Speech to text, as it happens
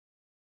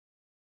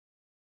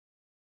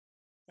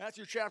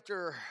Matthew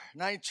chapter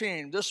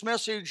 19. This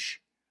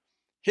message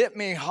hit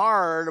me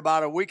hard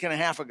about a week and a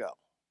half ago.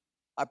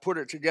 I put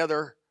it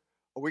together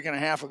a week and a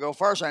half ago. As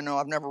far as I know,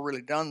 I've never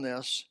really done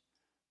this.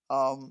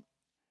 Let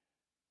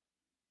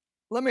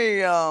me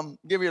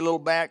give you a little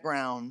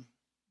background.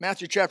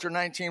 Matthew chapter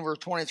 19, verse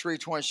 23,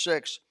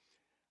 26.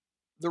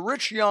 The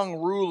rich young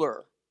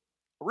ruler,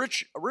 a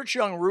rich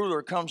young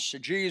ruler comes to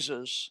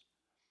Jesus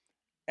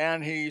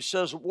and he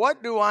says,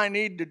 "What do I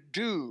need to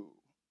do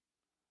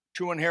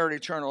to inherit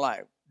eternal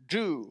life?"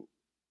 Do.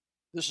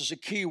 This is a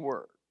key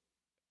word.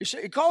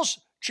 He calls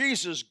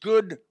Jesus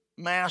good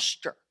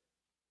master.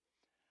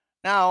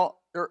 Now,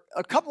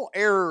 a couple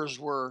errors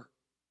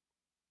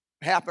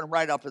happened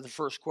right up at the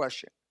first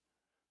question.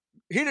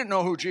 He didn't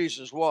know who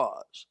Jesus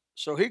was,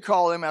 so he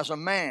called him as a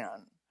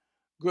man,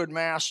 good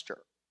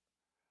master.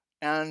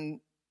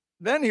 And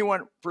then he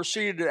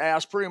proceeded to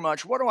ask pretty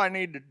much, what do I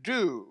need to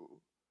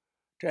do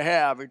to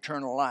have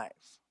eternal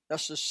life?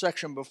 That's the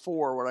section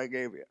before what I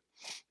gave you.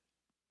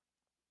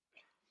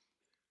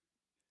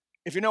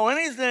 If you know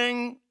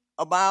anything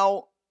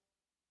about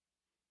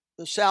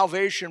the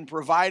salvation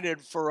provided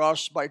for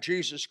us by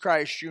Jesus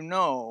Christ, you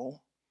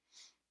know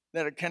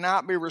that it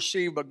cannot be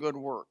received by good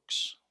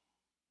works.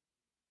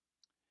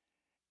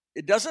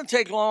 It doesn't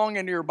take long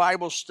into your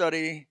Bible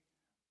study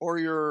or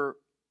your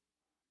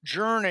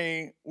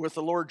journey with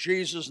the Lord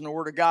Jesus and the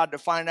Word of God to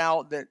find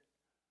out that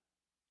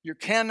you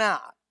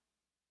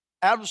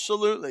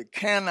absolutely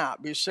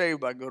cannot be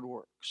saved by good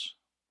works.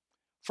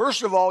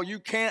 First of all, you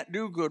can't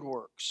do good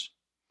works.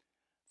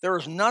 There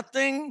is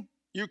nothing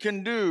you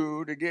can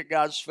do to get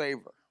God's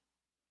favor.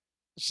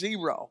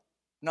 Zero.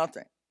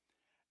 Nothing.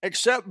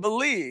 Except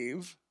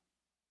believe,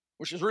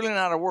 which is really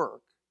not a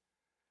work.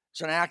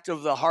 It's an act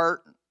of the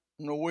heart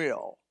and the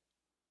will.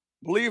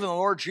 Believe in the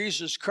Lord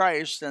Jesus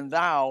Christ, and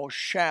thou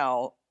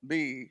shalt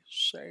be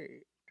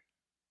saved.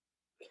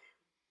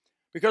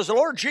 Because the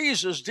Lord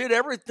Jesus did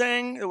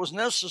everything that was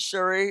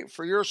necessary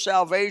for your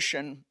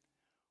salvation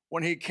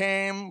when he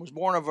came, was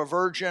born of a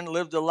virgin,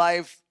 lived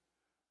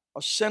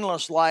a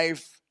sinless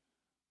life,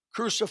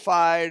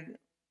 crucified,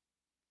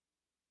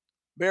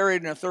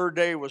 buried, and the third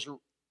day was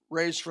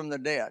raised from the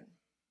dead,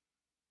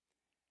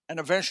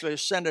 and eventually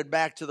ascended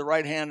back to the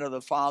right hand of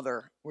the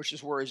Father, which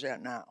is where he's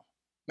at now,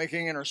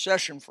 making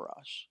intercession for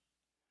us.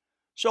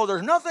 So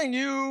there's nothing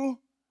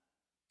you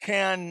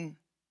can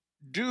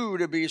do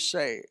to be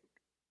saved.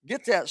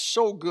 Get that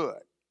so good,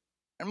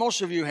 and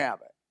most of you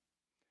have it.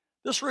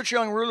 This rich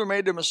young ruler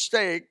made the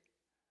mistake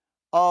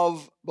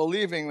of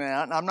believing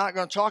that, and I'm not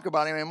going to talk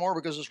about him anymore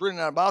because it's really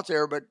not about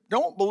there, but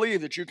don't believe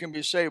that you can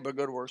be saved by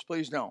good works.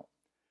 Please don't.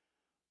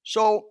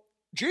 So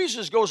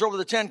Jesus goes over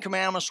the 10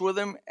 Commandments with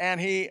him, and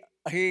he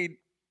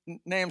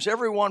names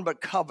every one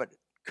but covet.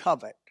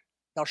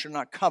 Thou shalt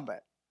not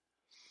covet.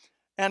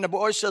 And the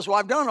boy says, well,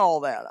 I've done all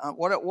that.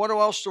 What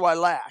else do I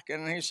lack?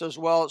 And he says,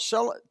 well,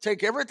 sell it.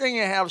 Take everything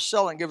you have,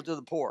 sell it, and give it to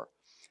the poor.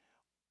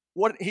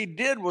 What he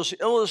did was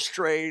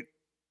illustrate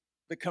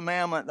the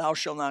commandment, thou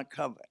shalt not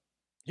covet.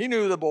 He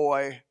knew the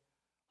boy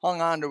hung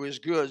on to his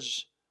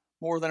goods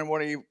more than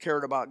what he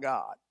cared about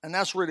God. And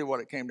that's really what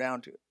it came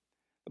down to.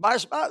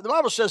 The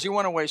Bible says he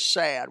went away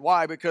sad.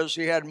 Why? Because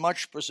he had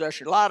much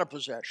possession, a lot of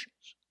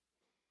possessions.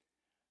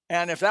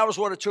 And if that was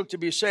what it took to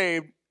be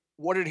saved,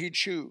 what did he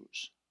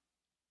choose?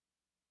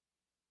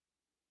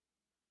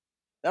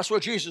 That's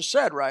what Jesus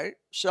said, right?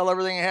 Sell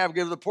everything you have,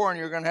 give to the poor, and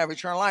you're going to have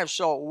eternal life.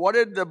 So what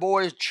did the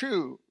boy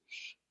choose?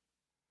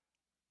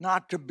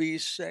 Not to be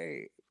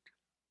saved.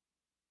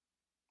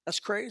 That's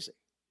crazy.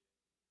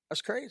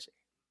 That's crazy.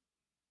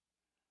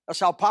 That's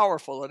how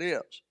powerful it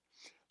is.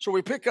 So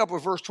we pick up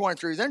with verse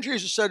 23. Then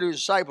Jesus said to his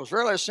disciples,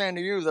 verily I say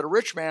unto you that a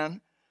rich man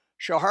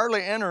shall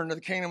hardly enter into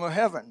the kingdom of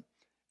heaven.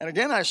 And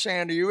again I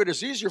say unto you, it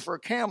is easier for a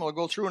camel to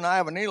go through an eye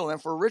of a needle than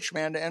for a rich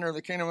man to enter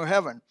the kingdom of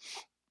heaven.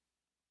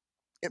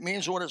 It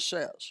means what it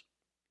says.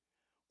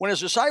 When his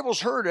disciples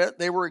heard it,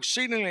 they were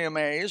exceedingly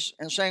amazed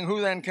and saying, who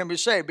then can be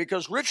saved?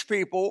 Because rich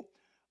people,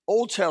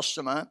 Old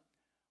Testament,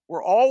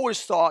 were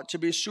always thought to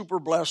be super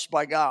blessed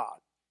by God.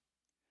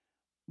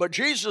 But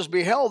Jesus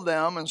beheld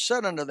them and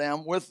said unto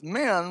them, with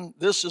men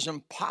this is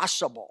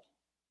impossible,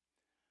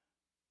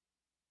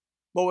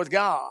 but with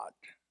God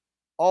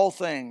all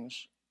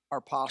things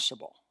are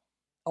possible.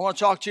 I want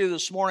to talk to you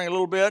this morning a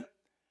little bit,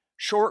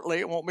 shortly,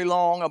 it won't be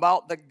long,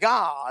 about the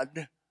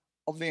God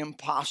of the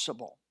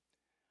impossible.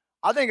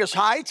 I think it's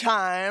high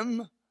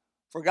time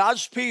for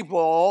God's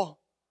people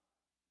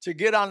to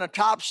get on the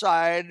top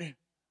side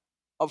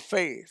of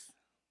faith.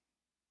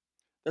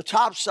 The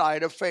top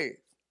side of faith.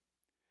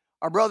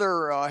 Our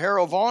brother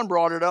Harold Vaughn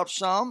brought it up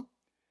some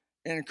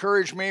and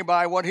encouraged me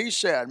by what he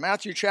said.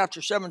 Matthew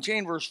chapter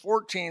 17, verse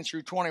 14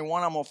 through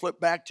 21. I'm going to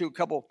flip back to a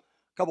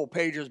couple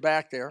pages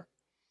back there.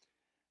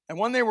 And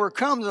when they were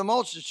come to the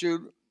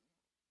multitude,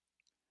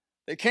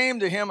 they came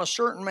to him, a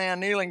certain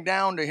man kneeling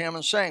down to him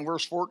and saying,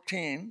 verse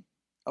 14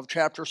 of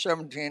chapter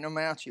 17 of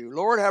Matthew,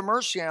 Lord, have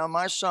mercy on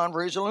my son,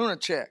 for he's a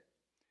lunatic,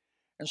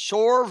 and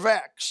sore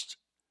vexed.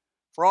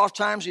 For oft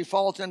times he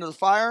falleth into the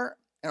fire,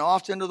 and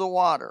oft into the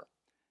water.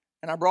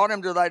 And I brought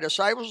him to thy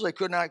disciples. They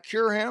could not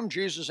cure him.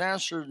 Jesus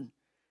answered,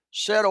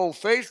 said, O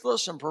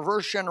faithless and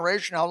perverse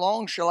generation, how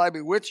long shall I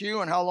be with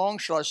you, and how long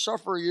shall I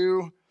suffer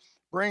you?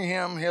 Bring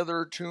him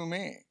hither to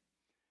me.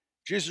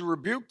 Jesus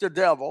rebuked the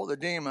devil, the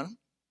demon.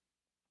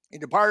 He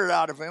departed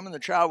out of him, and the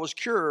child was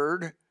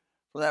cured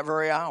from that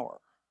very hour.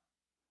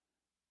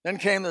 Then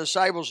came the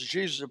disciples of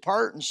Jesus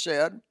apart and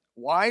said,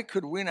 why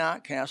could we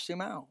not cast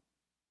him out?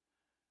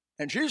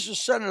 And Jesus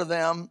said unto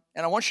them,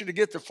 and I want you to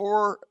get the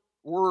 4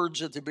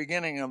 words at the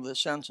beginning of the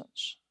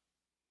sentence,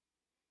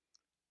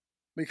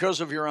 because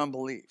of your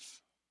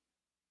unbelief.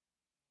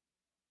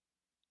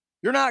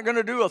 You're not going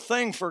to do a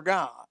thing for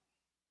God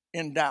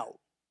in doubt.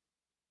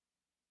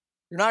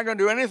 You're not going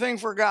to do anything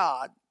for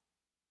God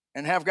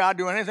and have God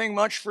do anything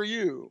much for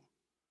you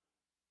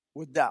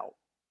with doubt.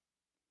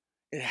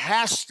 It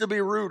has to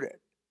be rooted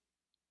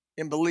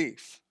in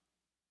belief.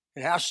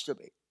 It has to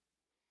be.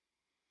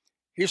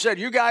 He said,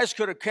 you guys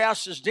could have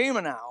cast this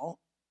demon out,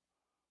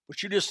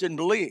 but you just didn't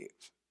believe.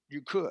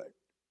 You could,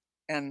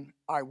 and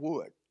I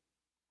would.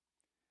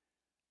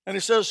 And he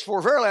says,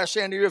 for verily I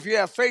say unto you, if you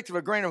have faith of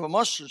a grain of a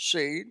mustard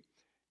seed,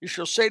 you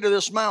shall say to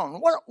this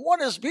mountain.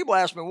 What is, people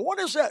ask me, what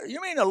is that?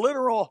 You mean a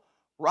literal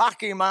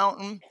rocky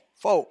mountain?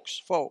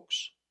 Folks.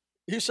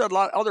 He said a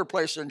lot of other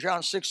places in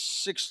John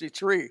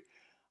 6:63,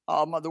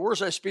 the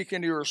words I speak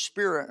into your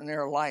spirit and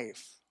their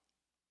life.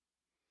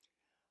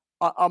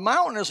 A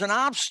mountain is an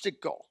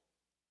obstacle.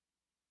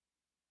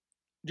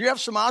 Do you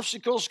have some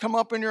obstacles come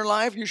up in your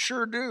life? You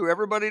sure do.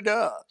 Everybody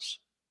does.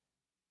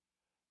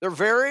 They're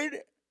varied,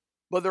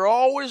 but they're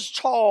always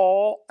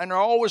tall and they're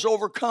always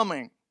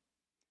overcoming.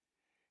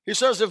 He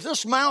says, if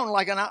this mountain,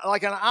 like an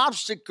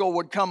obstacle,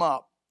 would come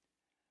up,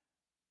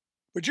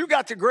 but you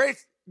got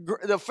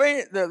the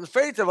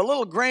faith of a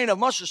little grain of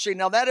mustard seed.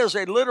 Now that is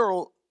a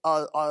literal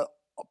a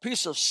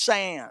piece of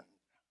sand.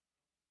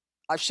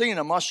 I've seen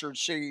a mustard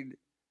seed.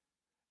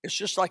 It's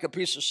just like a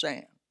piece of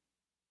sand.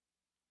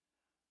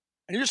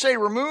 And you say,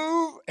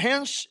 remove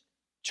hence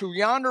to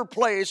yonder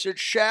place, it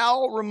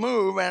shall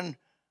remove. And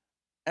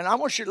I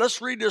want you,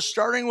 let's read this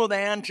starting with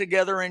and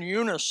together in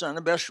unison.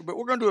 But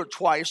we're going to do it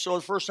twice. So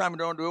the first time we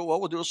don't do it, well,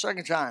 we'll do it a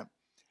second time.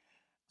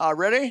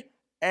 Ready?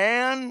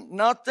 And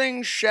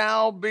nothing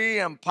shall be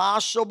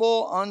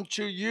impossible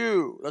unto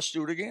you. Let's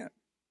do it again.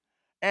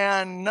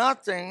 And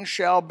nothing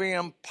shall be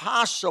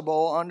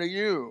impossible unto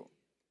you.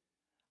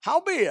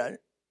 Howbeit,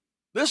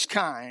 this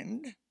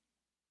kind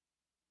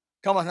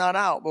cometh not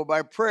out, but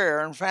by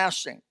prayer and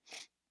fasting.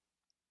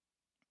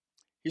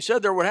 He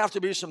said there would have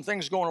to be some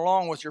things going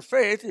along with your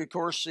faith. Of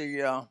course,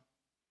 the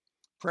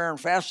prayer and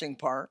fasting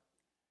part.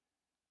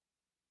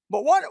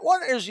 But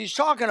what is he's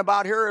talking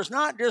about here is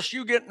not just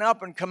you getting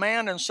up and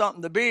commanding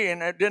something to be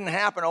and it didn't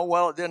happen. Oh,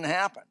 well, it didn't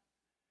happen.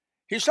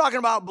 He's talking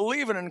about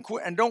believing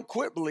and don't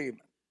quit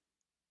believing.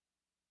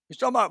 He's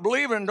talking about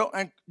believing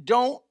and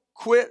don't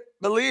quit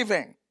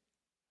believing.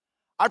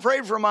 I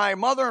prayed for my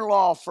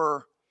mother-in-law,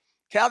 for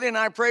Kathy, and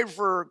I prayed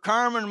for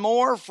Carmen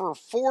Moore for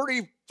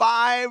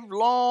 45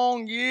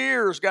 long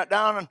years. Got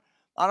down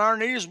on our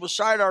knees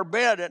beside our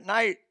bed at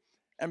night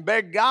and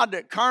begged God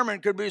that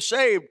Carmen could be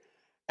saved.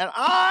 And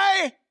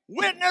I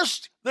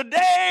witnessed the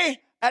day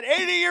at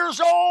 80 years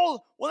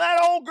old when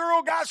that old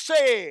girl got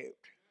saved.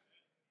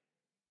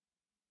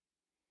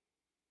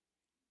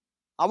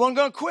 I wasn't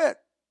going to quit.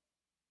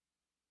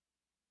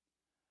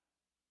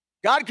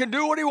 God can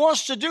do what he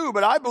wants to do,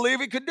 but I believe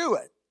he could do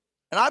it.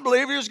 And I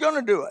believe he was going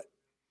to do it.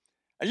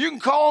 And you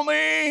can call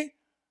me,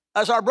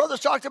 as our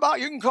brothers talked about,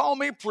 you can call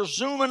me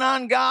presuming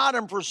on God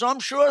and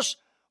presumptuous,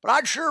 but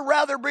I'd sure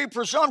rather be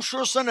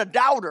presumptuous than a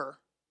doubter.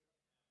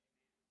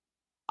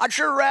 I'd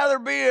sure rather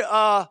be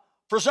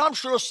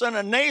presumptuous than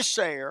a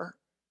naysayer.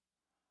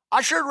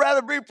 I'd sure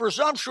rather be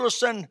presumptuous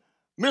than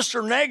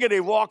Mr.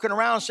 Negative walking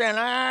around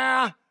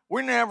saying,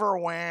 we never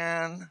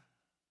win.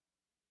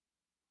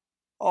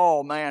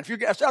 Oh, man,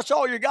 if that's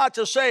all you got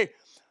to say,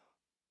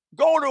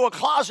 go to a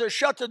closet,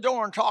 shut the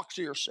door, and talk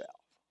to yourself.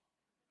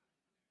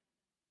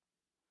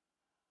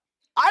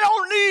 I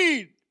don't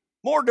need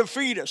more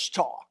defeatist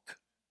talk.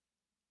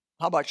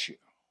 How about you?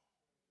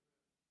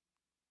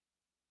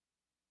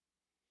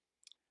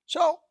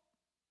 So,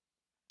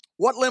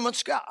 what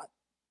limits God?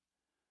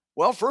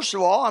 Well, first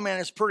of all,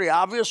 it's pretty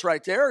obvious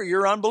right there,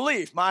 your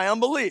unbelief, my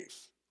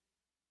unbelief.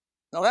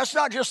 Now, that's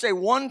not just a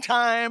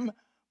one-time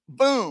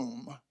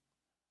boom.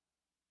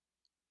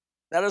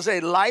 That is a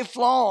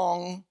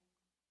lifelong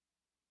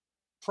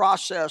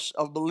process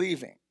of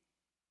believing.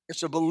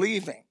 It's a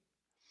believing.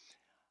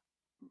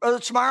 Brother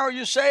Tomorrow,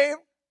 you saved?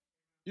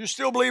 You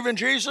still believe in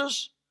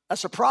Jesus?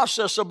 That's a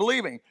process of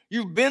believing.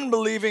 You've been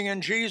believing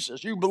in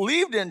Jesus. You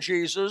believed in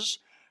Jesus.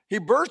 He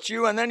birthed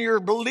you, and then you're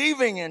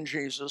believing in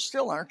Jesus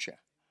still, aren't you?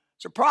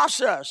 It's a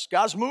process.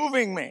 God's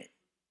moving me.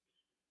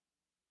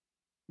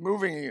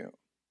 Moving you.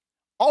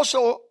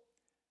 Also,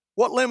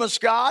 what limits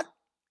God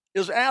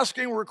is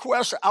asking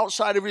requests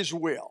outside of his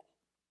will.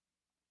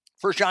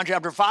 1 John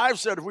chapter 5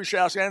 said if we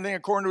shall ask anything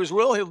according to his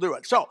will, he'll do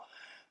it. So,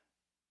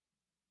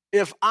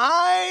 if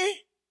I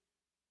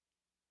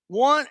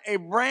want a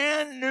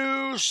brand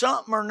new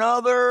something or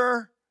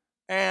another,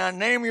 and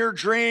name your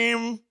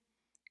dream,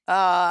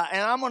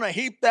 and I'm going to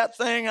heap that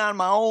thing on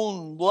my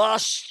own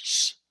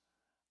lusts,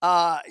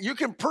 you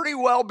can pretty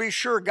well be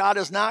sure God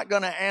is not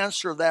going to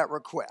answer that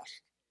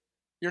request.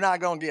 You're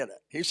not going to get it.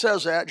 He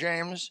says that,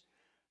 James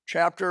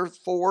chapter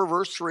 4,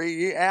 verse 3,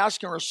 ye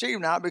ask and receive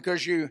not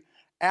because you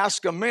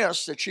ask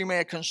amiss that ye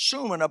may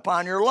consume it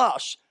upon your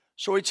lusts.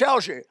 So he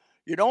tells you,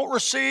 you don't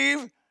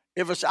receive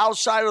if it's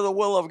outside of the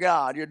will of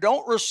God. You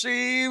don't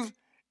receive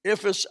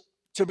if it's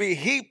to be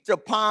heaped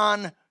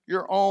upon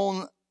your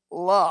own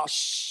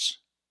lusts.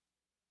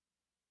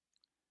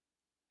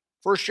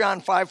 1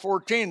 John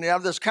 5:14, they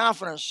have this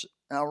confidence.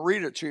 I'll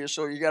read it to you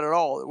so you get it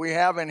all. We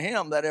have in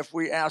him that if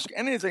we ask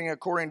anything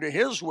according to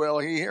his will,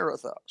 he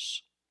heareth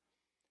us.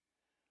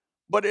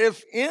 But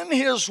if in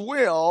his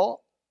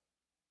will,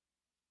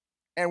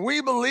 and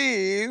we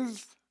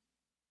believe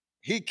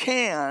he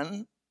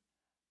can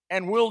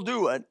and will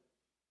do it,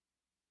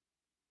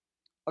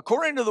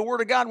 according to the word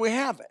of God, we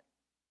have it.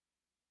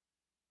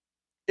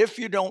 If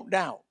you don't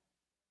doubt.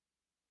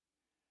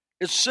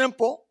 It's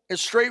simple.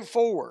 It's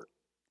straightforward.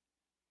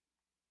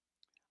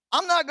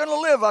 I'm not going to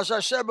live, as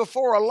I said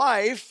before, a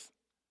life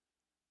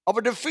of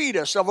a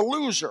defeatist, of a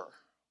loser.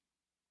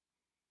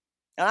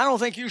 And I don't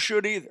think you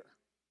should either.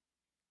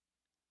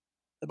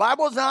 The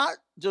Bible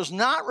does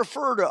not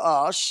refer to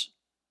us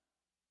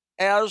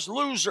as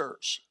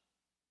losers.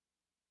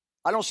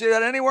 I don't see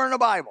that anywhere in the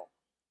Bible.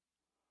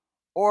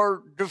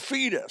 Or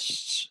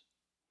defeatists.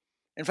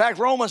 In fact,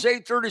 Romans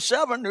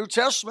 8:37, New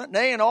Testament,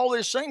 nay, in all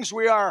these things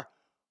we are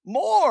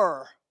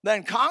more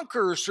than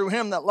conquerors through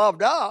him that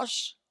loved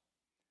us.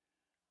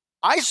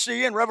 I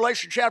see in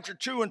Revelation chapter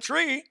 2 and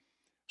 3,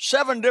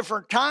 7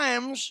 different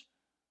times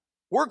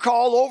we're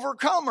called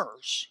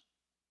overcomers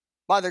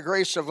by the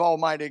grace of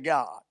Almighty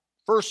God.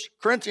 1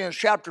 Corinthians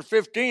chapter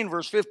 15,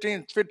 verse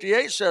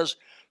 15-58 says,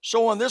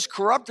 so when this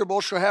corruptible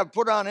shall have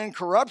put on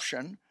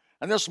incorruption,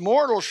 and this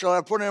mortal shall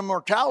have put on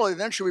immortality,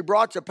 then shall be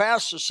brought to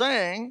pass the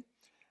saying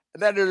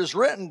that it is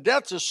written,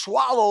 death is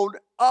swallowed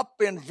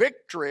up in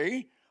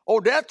victory. O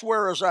death,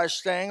 where is thy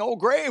sting? O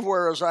grave,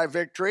 where is thy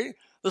victory?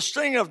 The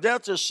sting of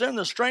death is sin,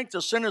 the strength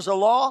of sin is the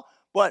law.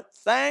 But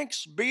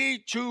thanks be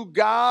to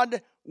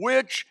God,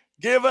 which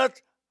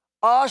giveth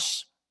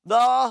us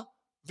the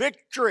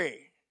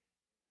victory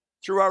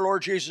through our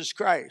Lord Jesus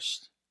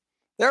Christ.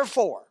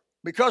 Therefore,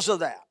 because of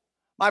that,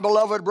 my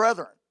beloved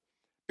brethren,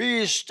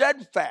 be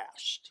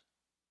steadfast,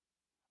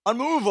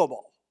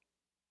 unmovable,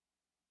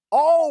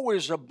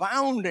 always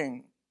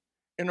abounding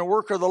in the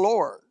work of the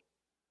Lord.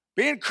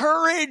 Be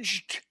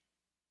encouraged.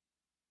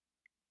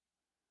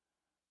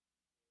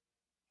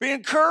 Be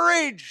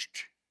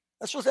encouraged.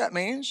 That's what that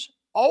means.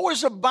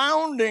 Always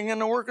abounding in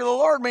the work of the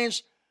Lord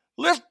means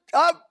lift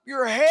up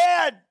your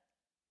head.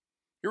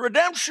 Your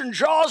redemption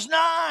draws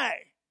nigh.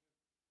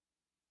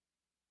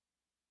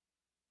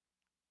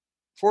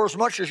 For as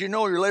much as you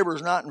know your labor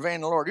is not in vain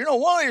in the Lord. You know,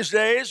 one of these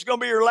days is going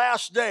to be your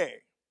last day.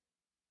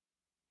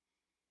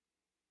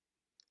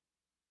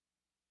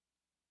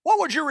 What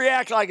would you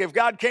react like if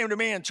God came to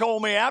me and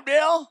told me,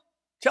 Abdiel,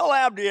 tell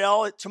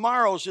Abdiel that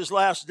tomorrow's his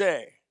last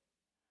day?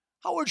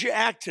 How would you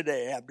act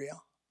today, Abdiel?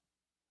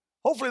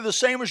 Hopefully the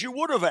same as you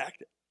would have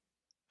acted.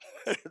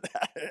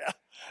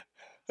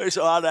 They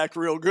said, I'd act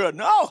real good.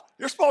 No,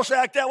 you're supposed to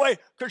act that way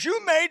because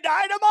you may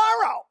die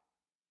tomorrow.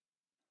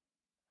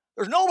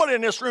 There's nobody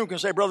in this room can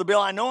say, Brother Bill,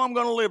 I know I'm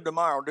going to live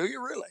tomorrow. Do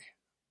you really?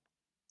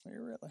 Do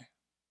you really?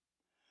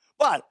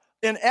 But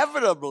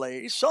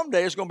inevitably,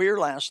 someday is going to be your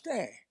last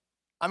day.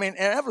 I mean,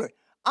 inevitably.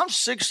 I'm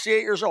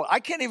 68 years old. I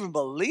can't even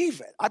believe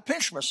it. I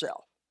pinch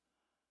myself.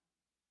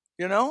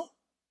 You know?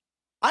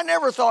 I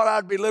never thought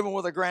I'd be living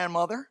with a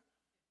grandmother.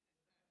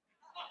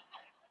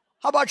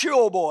 How about you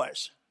old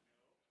boys?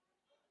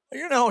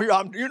 You know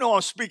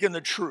I'm speaking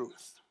the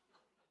truth.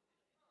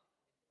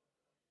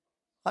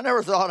 I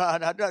never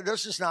thought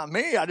this is not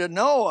me. I didn't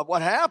know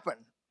what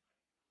happened.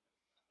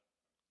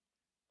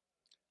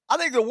 I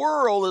think the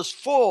world is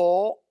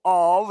full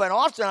of, and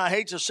often I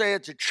hate to say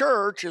it, the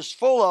church is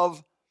full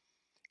of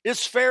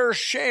its fair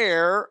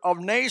share of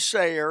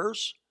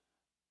naysayers,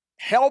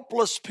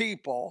 helpless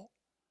people,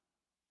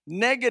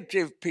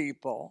 negative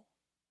people,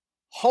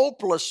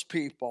 hopeless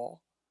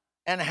people,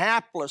 and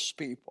hapless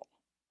people.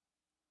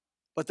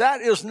 But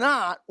that is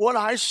not what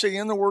I see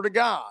in the Word of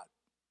God.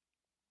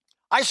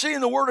 I see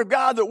in the Word of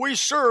God that we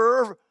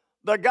serve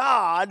the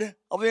God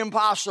of the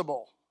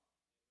impossible.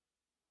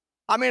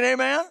 I mean,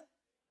 amen?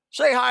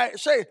 Say hi,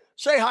 say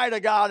hi to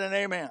God and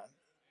amen.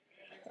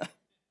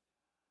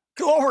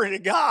 Glory to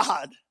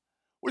God.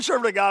 We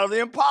serve the God of the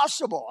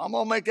impossible. I'm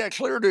going to make that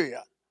clear to you.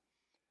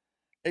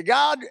 A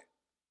God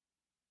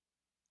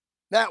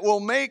that will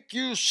make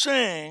you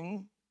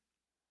sing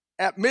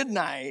at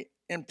midnight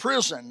in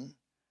prison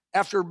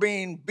after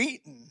being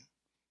beaten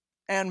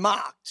and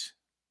mocked.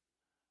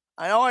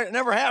 I know I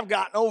never have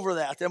gotten over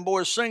that. Them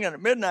boys singing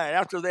at midnight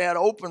after they had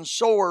open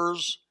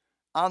sores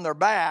on their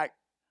back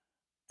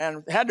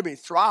and had to be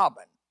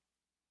throbbing.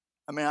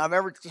 I mean,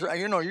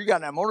 you got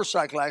in that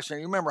motorcycle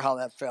accident. You remember how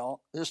that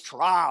felt. This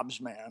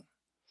throbs, man.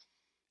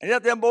 And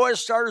yet them boys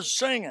started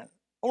singing.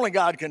 Only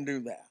God can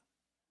do that.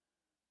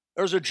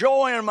 There's a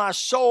joy in my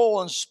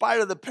soul in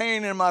spite of the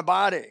pain in my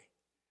body.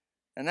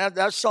 And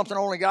that's something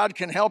only God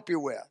can help you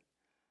with.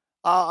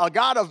 A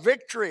God of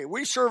victory.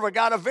 We serve a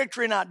God of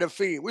victory, not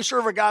defeat. We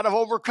serve a God of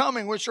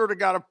overcoming. We serve a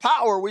God of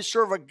power. We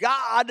serve a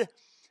God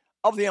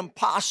of the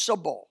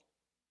impossible.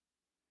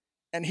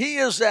 And he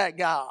is that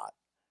God.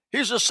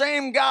 He's the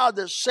same God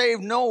that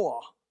saved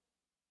Noah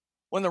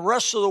when the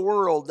rest of the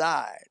world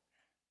died.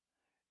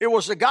 It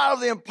was the God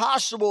of the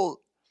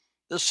impossible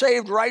that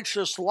saved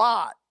righteous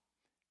Lot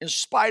in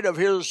spite of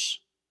his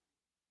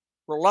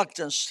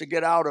reluctance to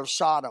get out of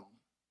Sodom.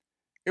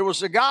 It was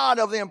the God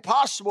of the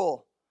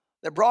impossible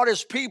that brought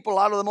his people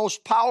out of the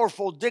most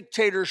powerful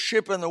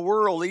dictatorship in the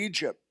world,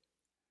 Egypt,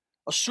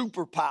 a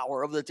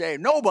superpower of the day.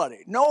 Nobody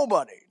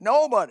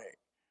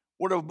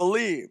would have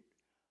believed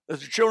that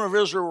the children of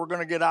Israel were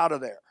going to get out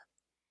of there.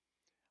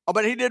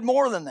 But he did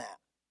more than that.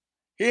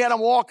 He had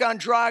them walk on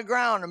dry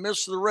ground in the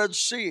midst of the Red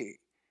Sea.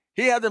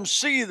 He had them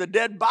see the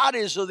dead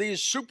bodies of these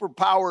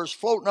superpowers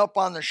floating up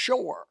on the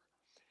shore.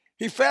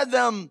 He fed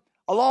them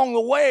along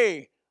the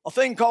way a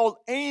thing called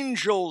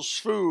angel's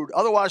food,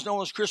 otherwise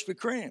known as Krispy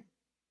Kreme.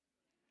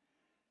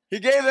 He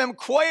gave them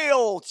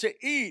quail to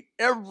eat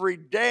every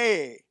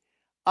day.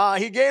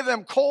 He gave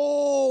them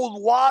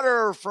cold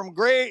water from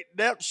great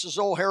depths, as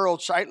old Harold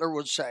Seitler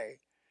would say.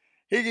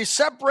 He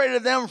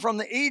separated them from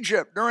the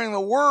Egypt during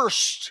the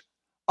worst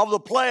of the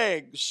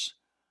plagues.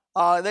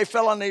 They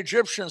fell on the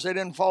Egyptians. They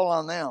didn't fall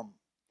on them.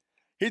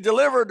 He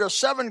delivered the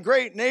 7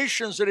 great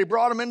nations that he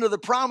brought them into the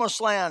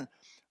promised land.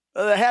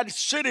 They had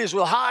cities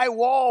with high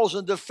walls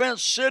and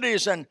defense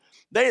cities, and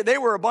they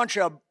were a bunch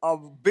of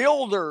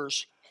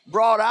builders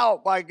brought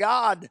out by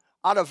God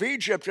out of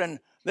Egypt, and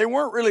they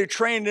weren't really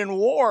trained in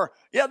war.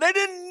 Yeah, they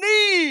didn't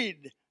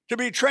need to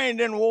be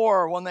trained in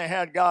war when they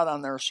had God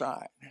on their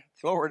side.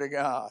 Glory to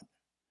God.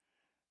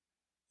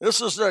 This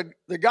is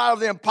the God of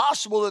the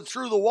impossible that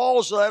threw the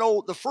walls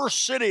of the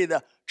first city,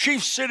 the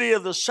chief city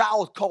of the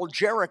south called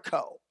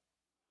Jericho.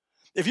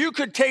 If you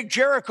could take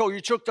Jericho,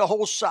 you took the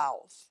whole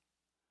south.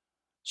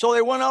 So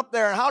they went up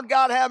there, and how'd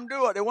God have them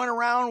do it? They went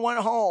around, went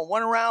home,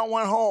 went around,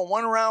 went home,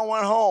 went around,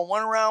 went home,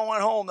 went around,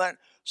 went home. That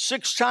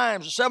 6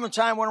 times, the 7th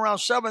time went around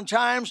 7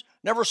 times,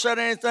 never said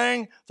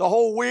anything the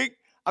whole week.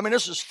 I mean,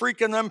 this is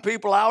freaking them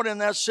people out in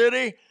that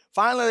city.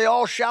 Finally, they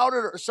all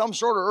shouted, some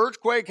sort of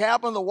earthquake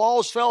happened, the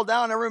walls fell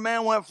down, every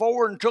man went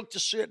forward and took the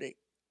city.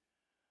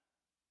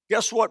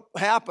 Guess what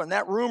happened?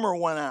 That rumor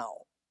went out.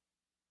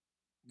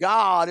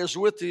 God is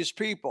with these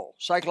people,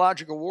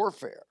 psychological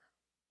warfare.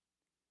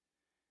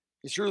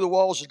 He threw the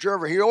walls of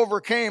Jericho. He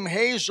overcame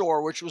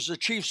Hazor, which was the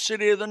chief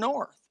city of the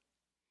north.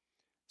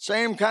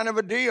 Same kind of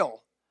a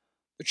deal.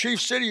 The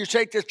chief city, you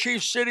take the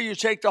chief city, you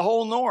take the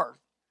whole north.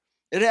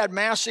 It had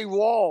massive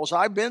walls.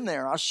 I've been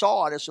there. I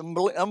saw it. It's an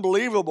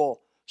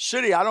unbelievable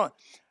city.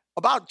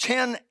 About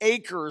 10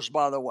 acres,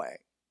 by the way.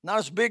 Not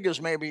as big as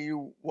maybe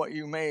what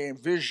you may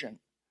envision.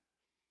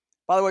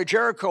 By the way,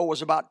 Jericho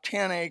was about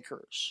 10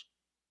 acres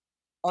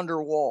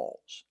under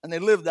walls, and they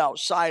lived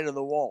outside of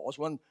the walls.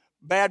 When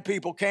bad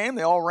people came,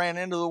 they all ran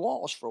into the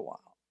walls for a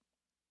while.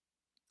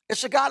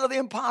 It's the God of the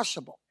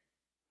impossible.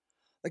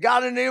 The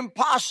God of the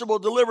impossible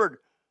delivered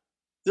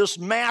this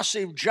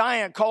massive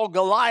giant called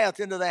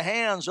Goliath into the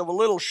hands of a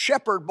little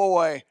shepherd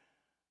boy,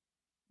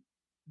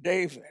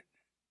 David.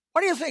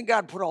 Why do you think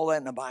God put all that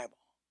in the Bible?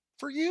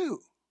 For you.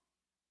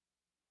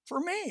 For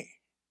me.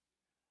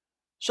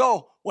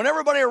 So when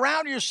everybody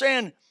around you is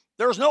saying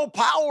there's no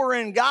power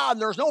in God,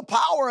 there's no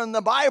power in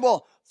the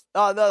Bible,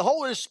 the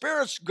Holy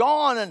Spirit's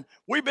gone and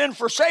we've been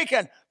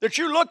forsaken, that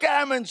you look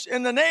at them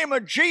in the name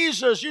of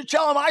Jesus, you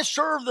tell them, I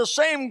serve the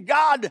same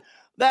God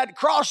that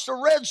crossed the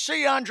Red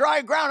Sea on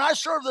dry ground. I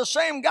serve the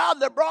same God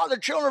that brought the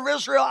children of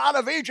Israel out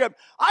of Egypt.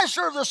 I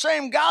serve the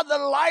same God that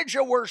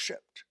Elijah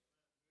worshiped.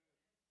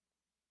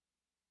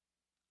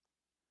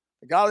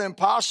 The God of the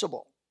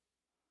impossible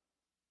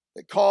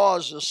that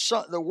caused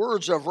the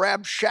words of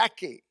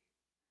Rabshakeh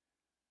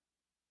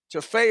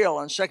to fail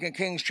in 2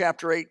 Kings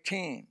chapter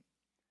 18.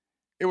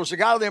 It was the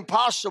God of the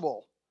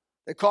impossible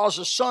that caused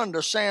the sun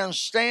to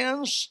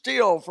stand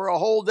still for a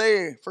whole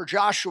day for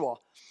Joshua.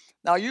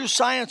 Now, you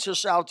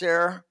scientists out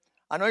there,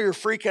 I know you're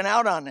freaking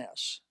out on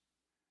this.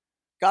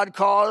 God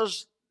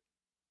caused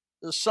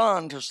the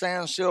sun to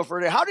stand still for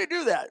a day. How did he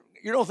do that?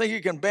 You don't think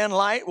you can bend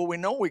light? Well, we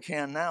know we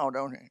can now,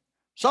 don't we?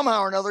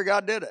 Somehow or another,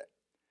 God did it.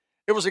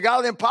 It was the God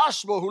of the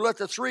impossible who let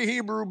the 3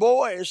 Hebrew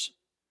boys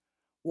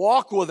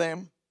walk with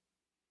him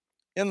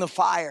in the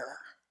fire.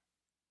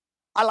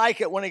 I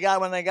like it when they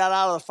got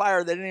out of the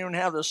fire, they didn't even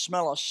have the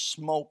smell of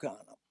smoke on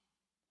them.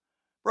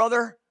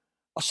 Brother,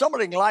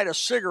 somebody can light a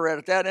cigarette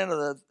at that end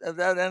of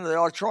the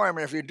auditorium,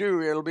 and if you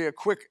do, it'll be a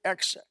quick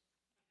exit.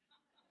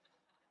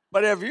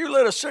 But if you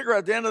lit a cigarette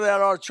at the end of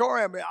that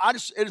auditorium,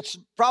 it's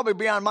probably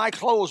beyond my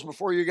clothes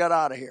before you got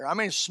out of here. I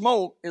mean,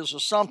 smoke is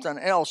something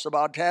else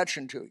about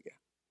attaching to you.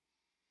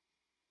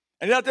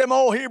 And yet them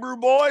old Hebrew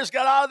boys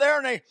got out of there,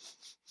 and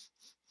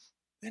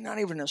they're not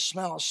even the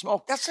smell of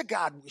smoke. That's the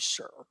God we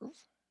serve.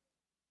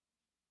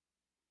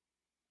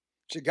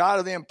 It's the God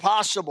of the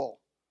impossible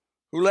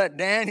who let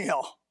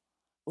Daniel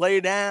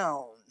lay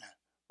down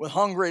with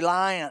hungry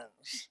lions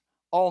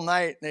all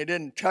night and they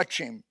didn't touch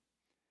him.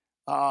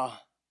 I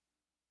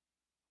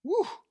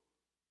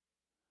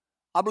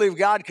believe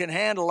God can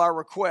handle our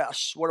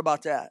requests. What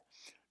about that?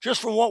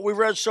 Just from what we've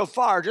read so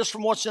far, just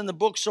from what's in the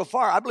book so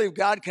far, I believe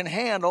God can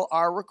handle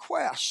our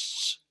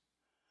requests.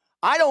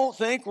 I don't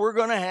think we're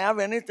going to have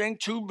anything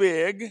too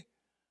big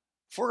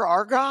for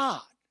our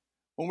God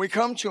when we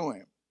come to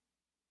him.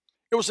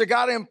 It was the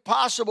God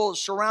impossible that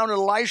surrounded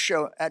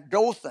Elisha at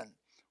Dothan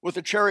with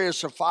the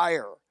chariots of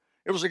fire.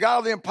 It was the God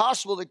of the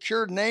impossible that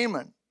cured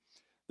Naaman,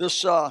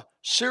 this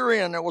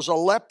Syrian that was a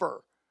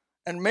leper,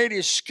 and made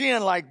his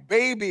skin like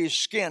baby's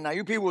skin. Now,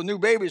 you people with new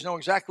babies know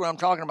exactly what I'm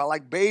talking about,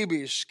 like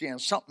baby's skin,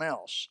 something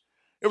else.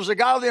 It was the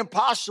God of the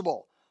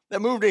impossible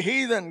that moved a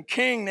heathen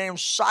king named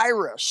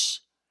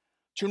Cyrus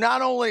to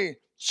not only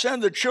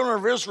send the children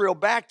of Israel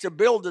back to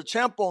build the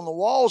temple and the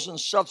walls and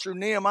stuff through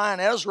Nehemiah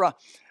and Ezra.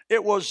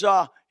 It was,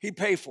 he'd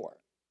pay for it.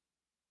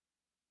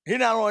 He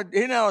not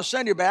only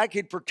send you back,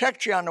 he'd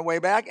protect you on the way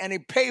back, and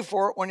he'd pay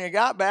for it when you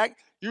got back,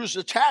 use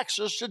the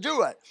taxes to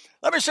do it.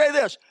 Let me say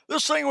this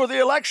thing with the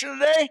election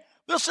today,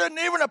 this isn't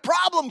even a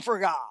problem for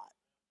God.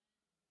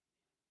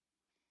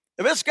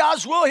 If it's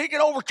God's will, he can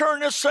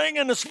overturn this thing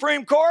in the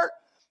Supreme Court,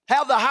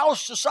 have the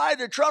House decide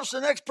that Trump's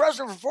the next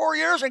president for 4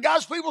 years, and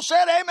God's people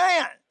said,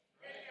 amen.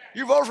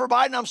 You voted for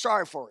Biden, I'm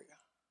sorry for you.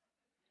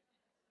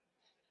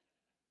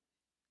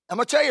 I'm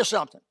going to tell you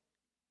something.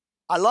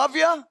 I love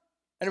you, and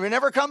if you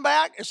never come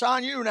back, it's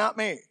on you, not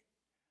me.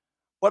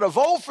 But a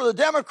vote for the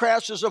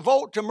Democrats is a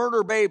vote to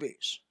murder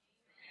babies.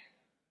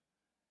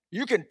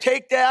 You can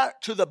take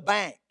that to the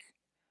bank.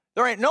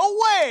 There ain't no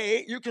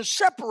way you can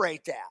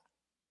separate that.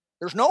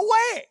 There's no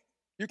way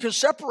you can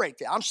separate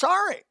that. I'm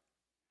sorry.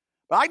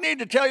 But I need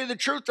to tell you the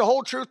truth, the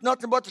whole truth,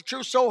 nothing but the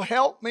truth, so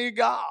help me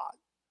God.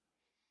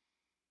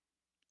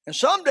 And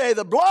someday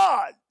the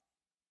blood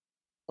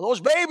of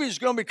those babies is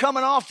going to be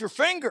coming off your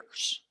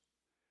fingers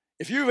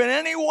if you've in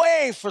any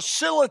way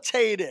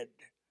facilitated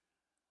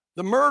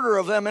the murder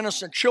of them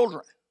innocent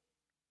children.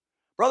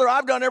 Brother,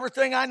 I've done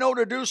everything I know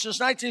to do since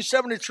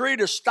 1973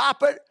 to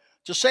stop it,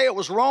 to say it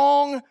was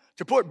wrong,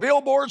 to put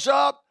billboards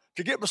up,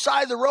 to get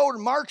beside the road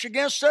and march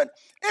against it.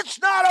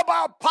 It's not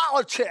about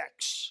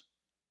politics.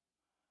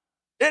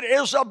 It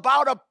is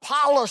about a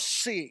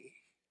policy.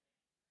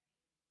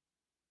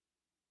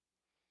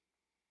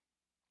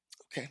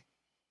 Okay.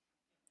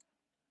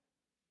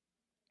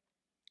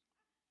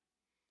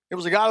 It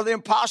was the God of the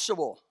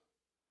impossible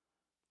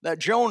that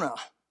Jonah,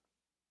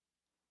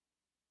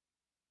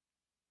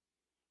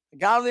 the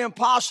God of the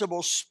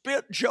impossible,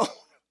 spit Jonah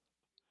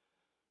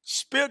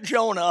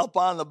up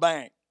on the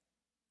bank.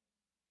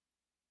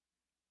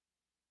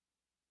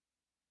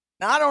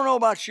 Now, I don't know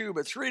about you,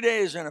 but 3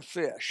 days in a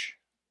fish.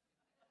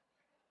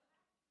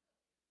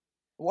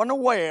 It wasn't a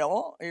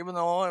whale, even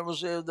though it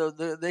was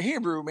the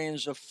Hebrew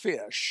means a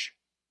fish.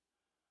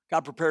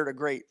 God prepared a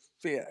great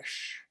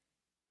fish.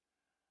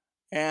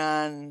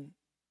 And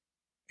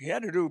he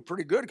had to do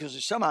pretty good because he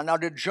somehow, now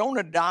did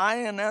Jonah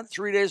die in that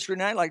 3 days, 3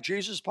 nights like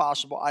Jesus?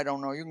 Possible. I don't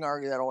know. You can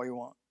argue that all you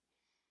want.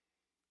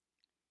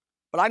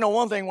 But I know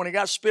one thing, when he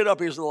got spit up,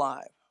 he was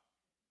alive.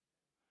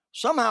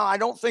 Somehow, I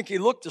don't think he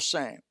looked the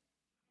same.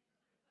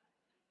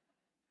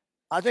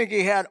 I think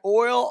he had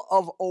oil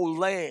of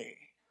Olay.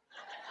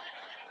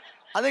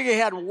 I think he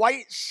had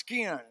white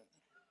skin.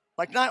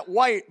 Like not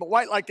white, but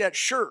white like that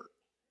shirt.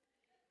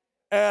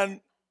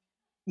 And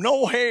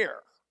no hair.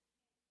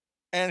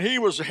 And he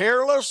was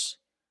hairless,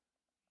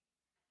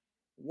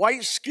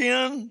 white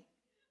skin,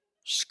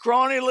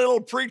 scrawny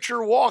little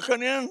preacher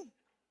walking in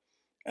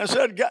and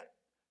said,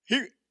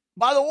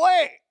 by the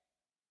way,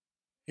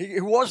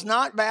 he was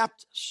not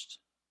Baptist.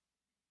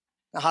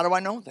 Now, how do I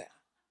know that?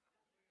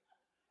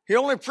 He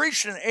only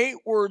preached an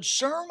 8-word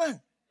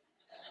sermon.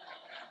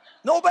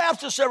 No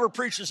Baptist ever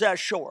preaches that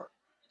short.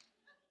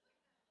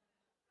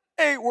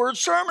 8-word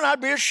sermon.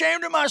 I'd be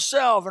ashamed of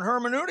myself in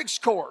hermeneutics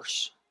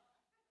course.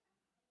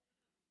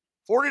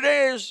 40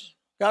 days,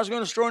 God's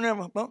going to destroy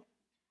them.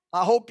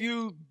 I hope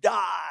you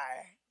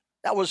die.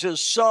 That was his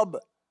sub.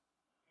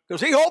 Because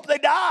he hoped they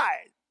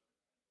died.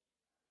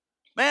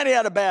 Man, he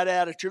had a bad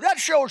attitude. That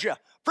shows you.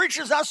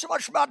 Preaching's not so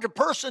much about the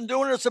person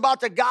doing it, it's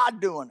about the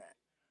God doing it.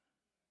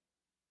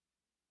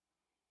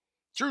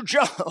 Through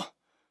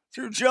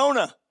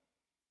Jonah,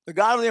 the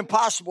God of the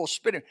impossible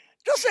spitting.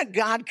 Doesn't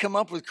God come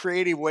up with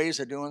creative ways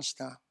of doing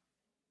stuff?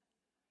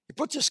 He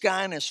puts this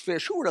guy in his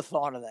fish. Who would have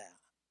thought of that?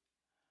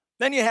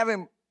 Then you have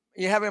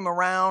him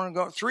around and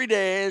go 3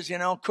 days,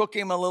 cook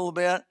him a little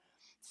bit,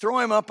 throw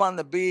him up on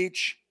the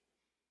beach.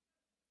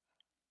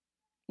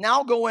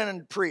 Now go in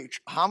and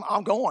preach.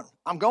 I'm going.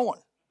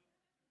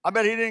 I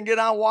bet he didn't get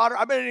on water.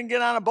 I bet he didn't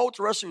get on a boat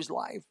the rest of his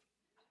life.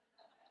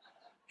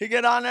 He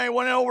got on there,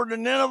 went over to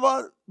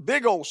Nineveh,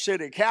 big old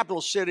city,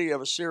 capital city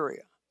of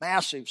Assyria,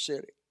 massive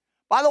city.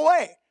 By the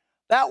way,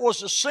 that was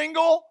the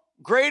single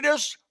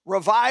greatest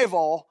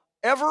revival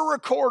ever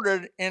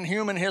recorded in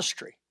human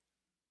history.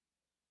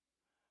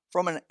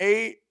 From an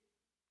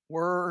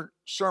 8-word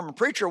sermon.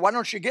 Preacher, why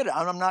don't you get it?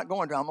 I'm not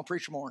going to. I'm going to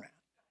preach more now.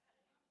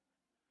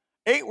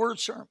 8-word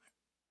sermon.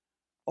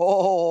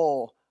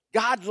 Oh,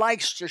 God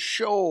likes to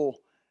show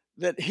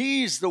that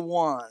he's the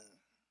one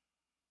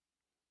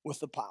with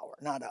the power,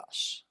 not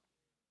us.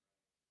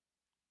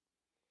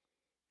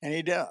 And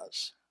he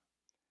does.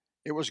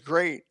 It was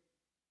great.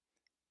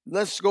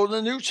 Let's go to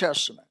the New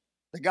Testament.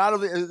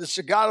 It's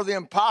the God of the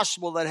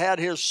impossible that had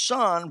his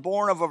son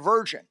born of a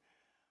virgin.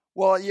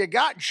 Well, you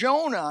got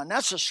Jonah, and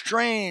that's a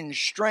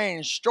strange,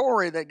 strange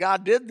story that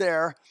God did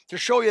there to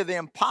show you the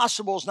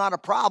impossible is not a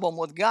problem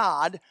with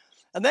God.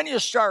 And then you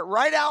start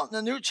right out in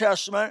the New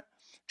Testament,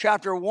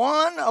 chapter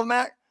 1 of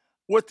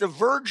with the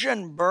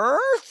virgin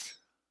birth.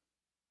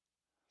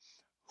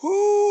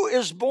 Who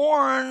is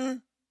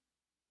born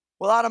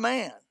without a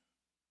man? As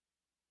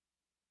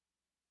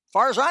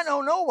far as I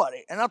know,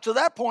 nobody. And up to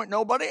that point,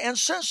 nobody. And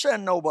since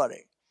then,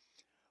 nobody.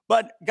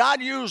 But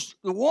God used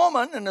the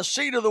woman and the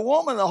seed of the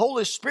woman, the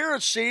Holy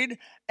Spirit seed,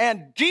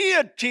 and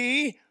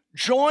deity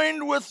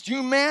joined with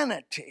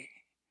humanity.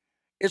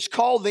 It's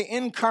called the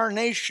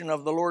incarnation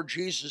of the Lord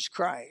Jesus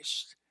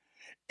Christ.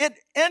 It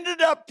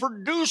ended up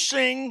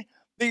producing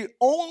the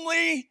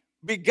only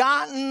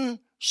begotten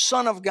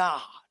Son of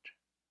God.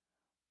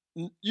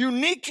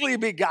 Uniquely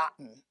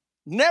begotten.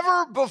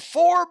 Never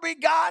before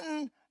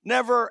begotten,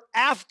 never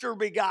after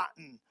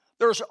begotten.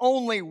 There's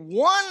only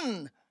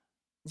one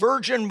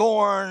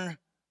virgin-born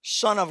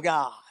Son of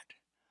God.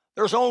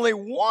 There's only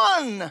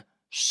one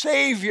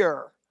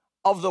Savior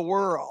of the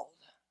world.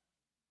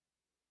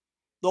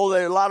 Though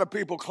a lot of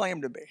people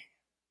claim to be.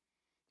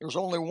 There's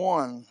only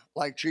one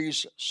like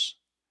Jesus.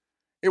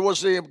 It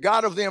was the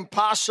God of the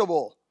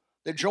impossible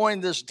that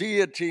joined this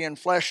deity and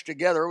flesh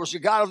together. It was the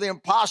God of the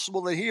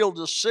impossible that healed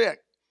the sick.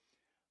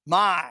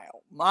 My,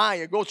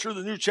 you go through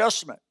the New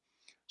Testament.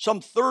 Some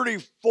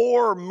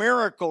 34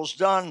 miracles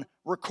done,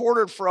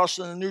 recorded for us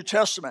in the New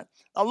Testament.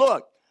 Now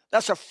look,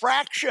 that's a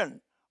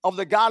fraction of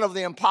the God of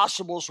the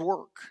impossible's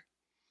work.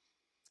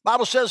 The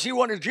Bible says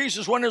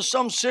Jesus went into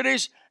some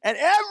cities, and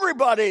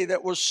everybody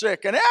that was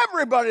sick, and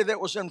everybody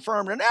that was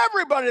infirm, and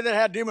everybody that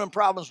had demon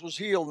problems was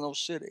healed in those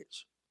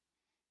cities.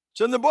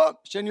 It's in the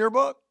book. It's in your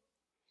book.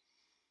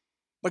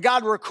 But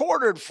God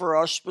recorded for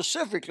us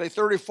specifically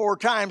 34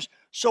 times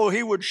so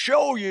he would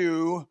show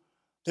you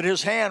that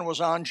his hand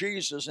was on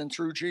Jesus and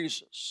through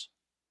Jesus.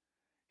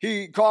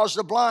 He caused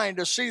the blind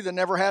to see that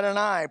never had an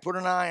eye, put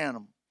an eye on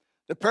them.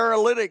 The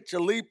paralytic to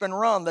leap and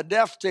run, the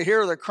deaf to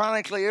hear, the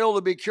chronically ill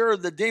to be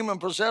cured, the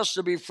demon-possessed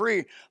to be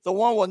free, the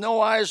one with no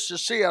eyes to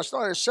see. I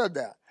thought I said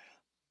that.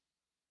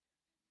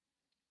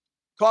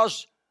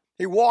 Because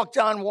he walked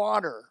on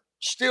water,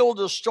 stilled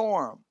the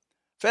storm,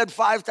 fed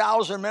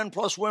 5,000 men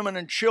plus women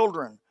and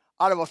children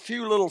out of a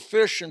few little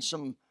fish and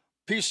some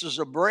pieces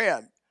of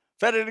bread.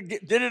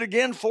 Did it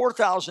again,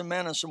 4,000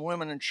 men and some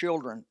women and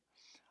children.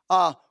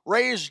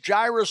 Raised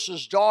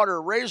Jairus'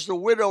 daughter, raised the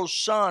widow's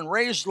son,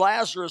 raised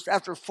Lazarus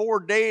after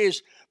 4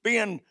 days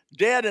being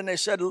dead. And they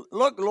said,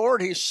 look,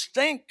 Lord, he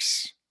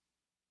stinks.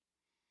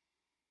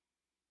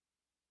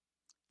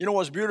 You know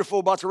what's beautiful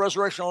about the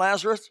resurrection of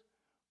Lazarus?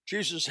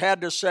 Jesus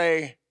had to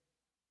say,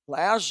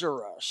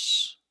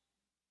 Lazarus,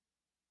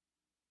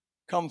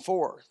 come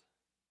forth.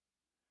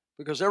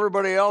 Because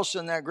everybody else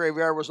in that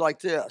graveyard was like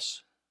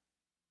this.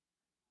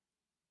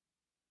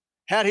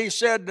 Had he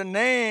said the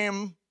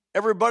name,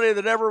 everybody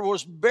that ever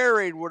was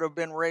buried would have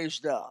been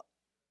raised up.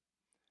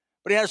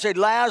 But he had to say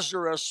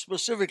Lazarus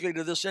specifically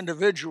to this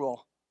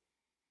individual.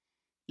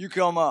 You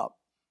come up.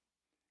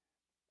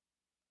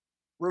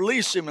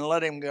 Release him and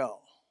let him go.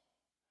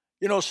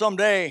 You know,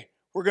 someday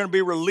we're going to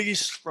be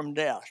released from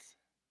death.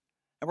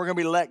 And we're going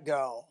to be let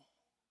go.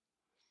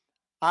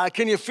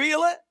 Can you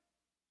feel it?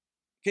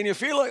 Can you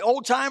feel it,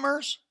 old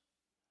timers?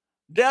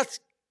 Death's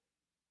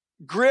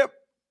grip.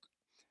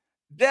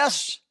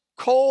 Death's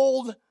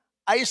cold,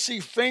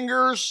 icy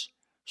fingers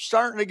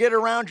starting to get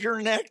around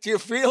your neck. Do you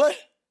feel it?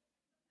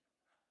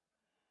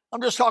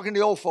 I'm just talking to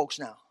the old folks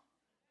now.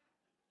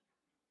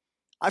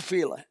 I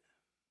feel it.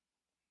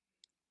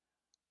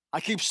 I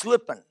keep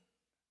slipping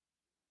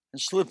and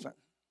slipping and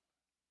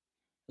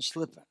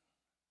slipping.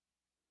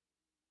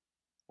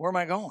 Where am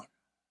I going?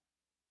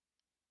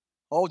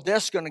 Oh,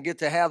 death's going to get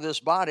to have this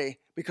body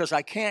because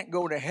I can't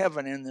go to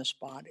heaven in this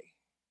body.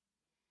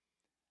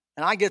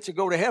 And I get to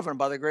go to heaven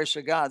by the grace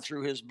of God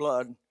through his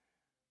blood,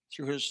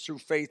 through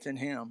faith in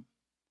him.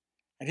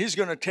 And he's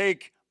going to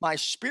take my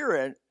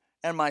spirit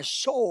and my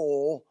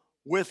soul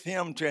with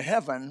him to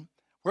heaven,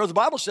 where the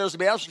Bible says to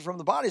be absent from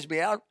the body is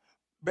be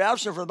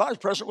absent from the body is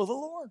present with the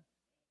Lord.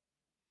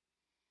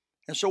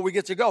 And so we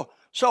get to go.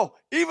 So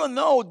even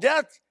though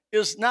death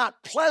is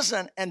not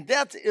pleasant and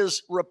death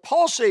is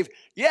repulsive,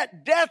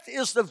 yet death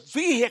is the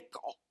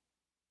vehicle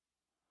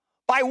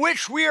by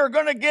which we are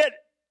going to get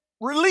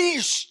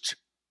released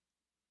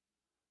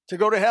to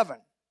go to heaven,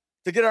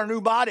 to get our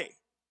new body.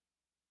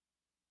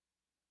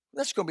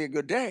 That's going to be a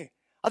good day.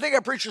 I think I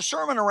preached a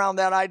sermon around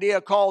that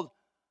idea called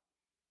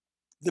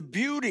The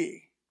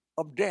Beauty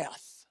of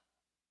Death.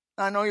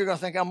 I know you're going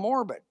to think I'm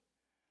morbid,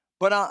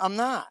 but I'm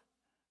not.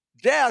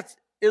 Death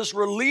is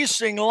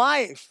releasing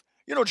life.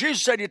 You know,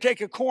 Jesus said you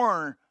take a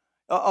corn,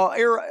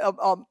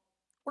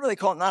 what do they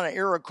call it? Not an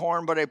ear of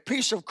corn, but a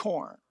piece of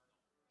corn.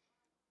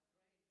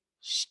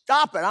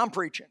 Stop it, I'm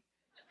preaching.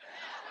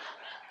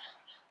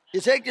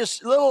 You take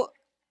this little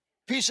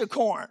piece of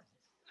corn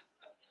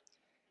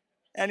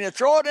and you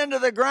throw it into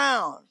the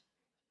ground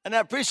and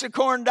that piece of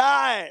corn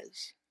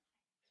dies.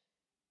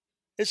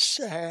 It's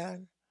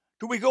sad.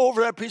 Do we go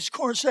over that piece of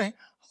corn and say,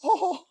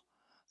 oh,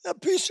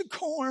 that piece of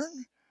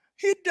corn,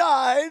 he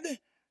died.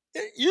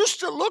 It used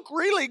to look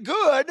really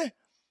good.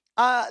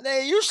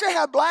 They used to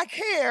have black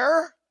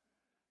hair.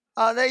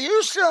 They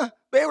used to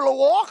be able to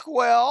walk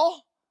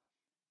well.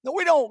 No,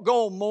 we don't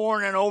go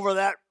mourning over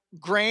that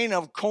grain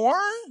of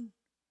corn.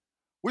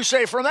 We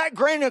say from that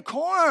grain of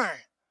corn,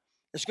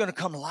 it's going to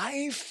come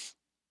life.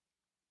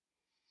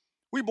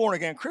 We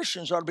born-again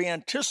Christians ought to be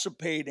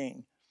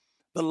anticipating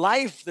the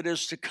life that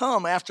is to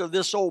come after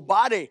this old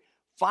body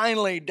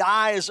finally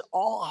dies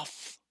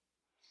off.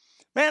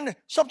 Man,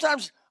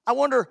 sometimes I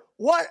wonder,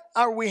 what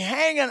are we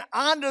hanging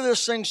onto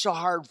this thing so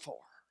hard for?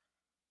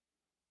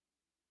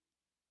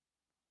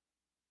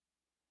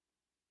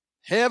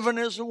 Heaven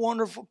is a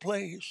wonderful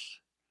place,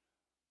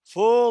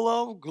 full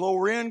of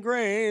glory and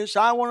grace.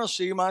 I want to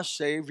see my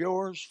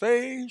Savior's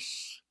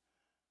face.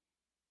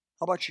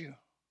 How about you?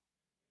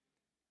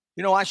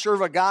 You know, I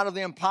serve a God of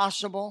the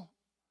impossible.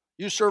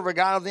 You serve a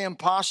God of the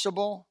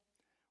impossible.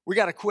 We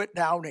got to quit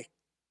doubting.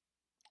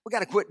 We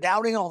got to quit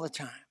doubting all the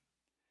time.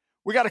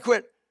 We got to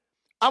quit.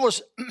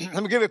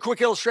 let me give you a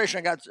quick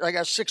illustration. I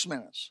got 6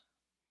 minutes.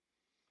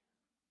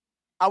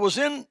 I was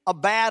in a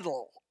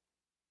battle.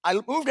 I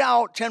moved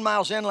out 10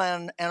 miles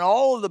inland, and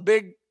all of the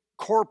big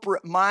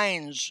corporate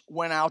mines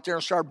went out there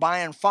and started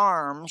buying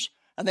farms,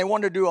 and they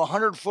wanted to do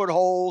 100-foot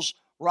holes,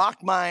 rock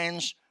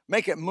mines,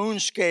 make it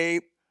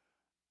moonscape,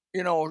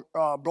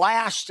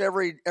 blast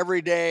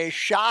every day,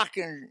 shock,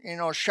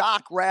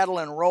 rattle,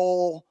 and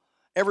roll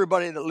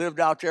everybody that lived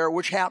out there,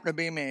 which happened to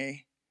be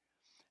me.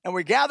 And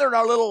we gathered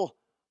our little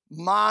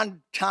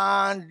motley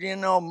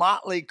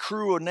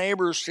crew of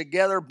neighbors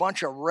together, a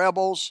bunch of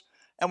rebels,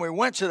 and we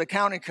went to the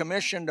county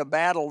commission to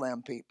battle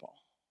them people.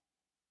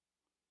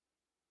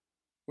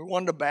 We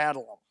wanted to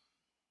battle them.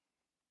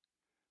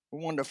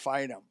 We wanted to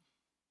fight them.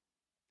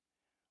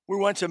 We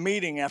went to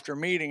meeting after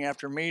meeting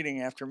after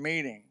meeting after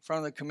meeting in front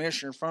of the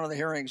commissioner, in front of the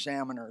hearing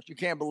examiners. You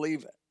can't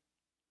believe it.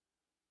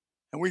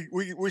 And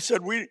we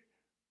said,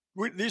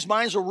 these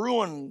mines will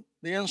ruin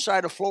the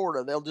inside of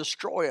Florida. They'll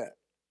destroy it.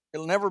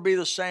 It'll never be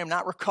the same,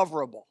 not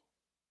recoverable.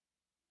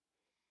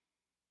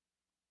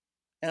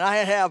 And I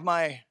have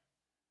my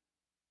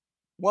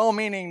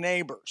well-meaning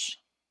neighbors.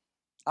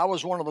 I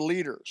was one of the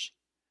leaders.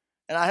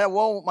 And I had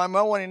my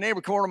well-meaning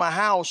neighbor come over to my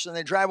house, and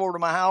they drive over to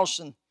my house,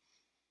 and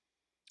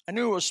I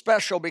knew it was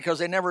special because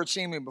they never had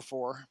seen me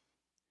before.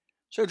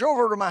 So I drove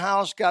over to my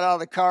house, got out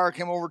of the car,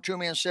 came over to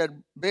me and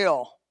said,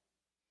 Bill,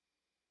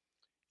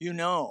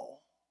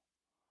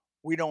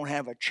 we don't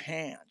have a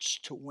chance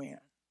to win.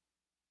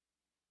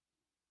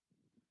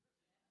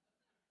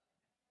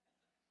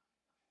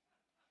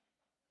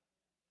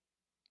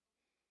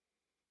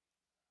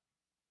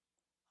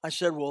 I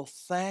said, well,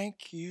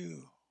 thank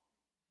you.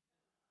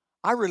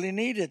 I really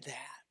needed that.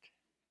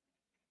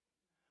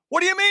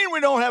 What do you mean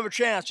we don't have a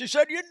chance? He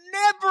said, you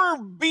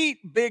never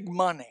beat big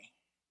money.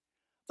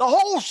 The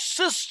whole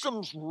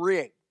system's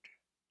rigged.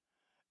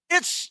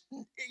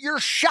 You're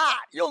shot.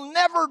 You'll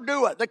never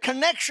do it. The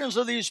connections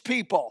of these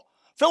people,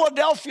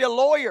 Philadelphia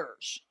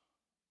lawyers.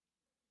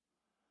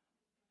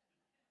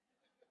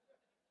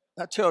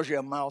 That tells you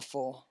a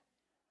mouthful.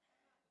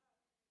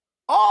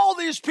 All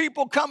these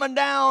people coming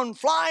down,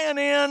 flying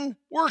in,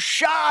 we're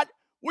shot.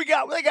 They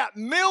got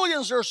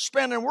millions they're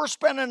spending. We're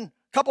spending a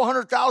couple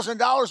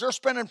 $100,000. They're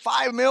spending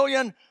 $5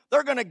 million.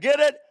 They're going to get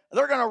it.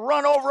 They're going to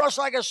run over us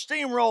like a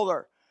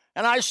steamroller.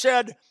 And I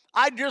said,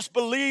 I just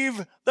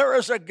believe there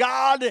is a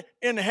God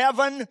in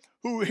heaven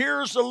who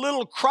hears the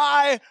little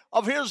cry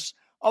of his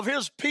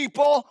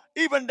people,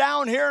 even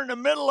down here in the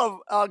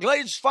middle of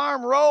Glades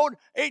Farm Road,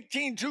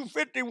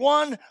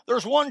 18251.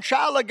 There's one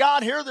child of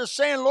God here that's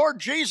saying, Lord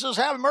Jesus,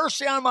 have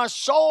mercy on my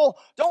soul.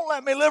 Don't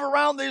let me live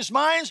around these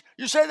mines.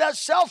 You say that's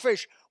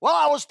selfish. Well,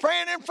 I was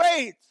praying in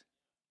faith.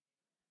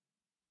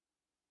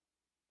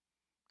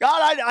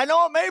 God, I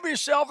know it may be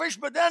selfish,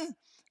 but then,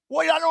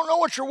 wait, I don't know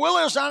what your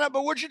will is on it,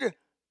 but what'd you do?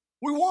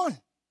 We won.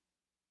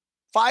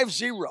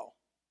 5-0.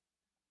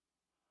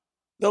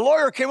 The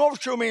lawyer came over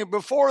to me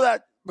before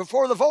the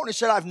vote, and he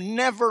said, I've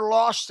never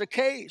lost a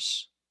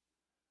case.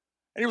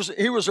 And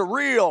he was a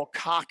real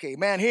cocky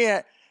man.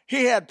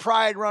 He had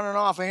pride running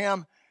off of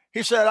him.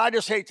 He said, I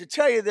just hate to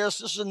tell you this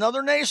is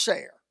another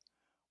naysayer.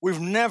 We've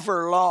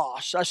never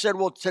lost. I said,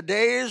 well,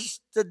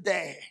 today's the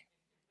day.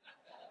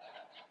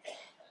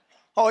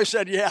 Oh, he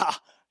said, yeah,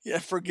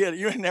 forget it.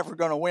 You ain't never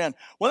going to win.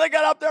 When they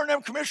got up there and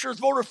them commissioners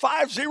voted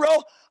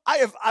 5-0,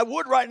 I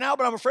would right now,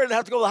 but I'm afraid I'd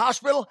have to go to the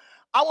hospital.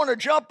 I want to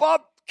jump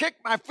up, kick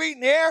my feet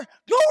in the air.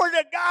 Glory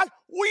to God,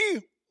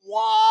 we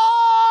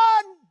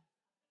won.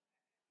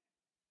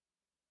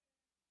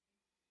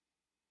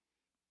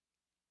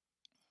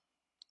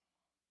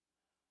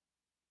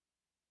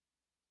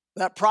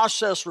 That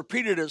process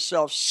repeated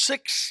itself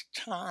 6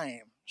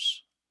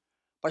 times.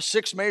 by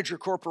 6 major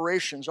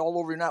corporations all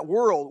over the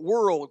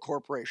world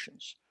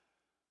corporations.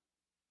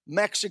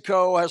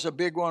 Mexico has a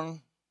big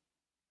one.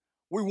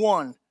 We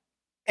won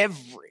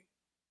every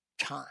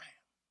time.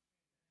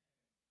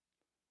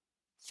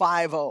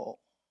 5-0.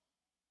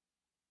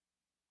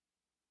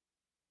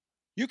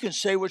 You can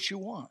say what you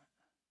want.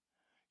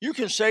 You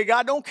can say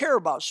God don't care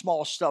about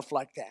small stuff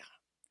like that.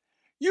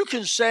 You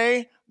can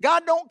say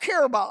God don't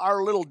care about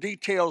our little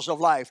details of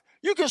life.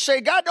 You can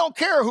say God don't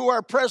care who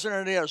our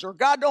president is, or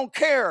God don't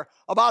care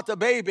about the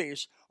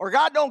babies, or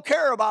God don't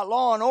care about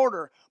law and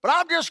order. But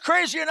I'm just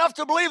crazy enough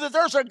to believe that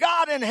there's a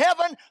God in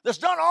heaven that's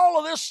done all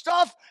of this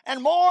stuff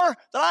and more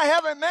that I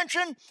haven't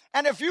mentioned.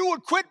 And if you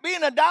would quit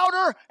being a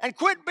doubter and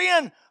quit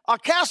being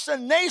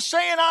casting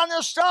naysaying on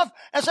this stuff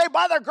and say,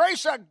 by the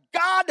grace of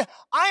God,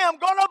 I am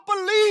going to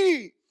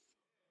believe.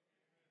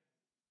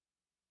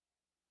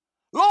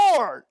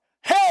 Lord,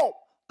 help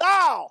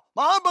thou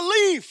my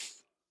unbelief.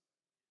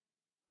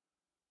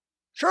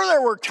 Sure,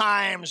 there were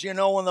times,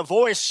 when the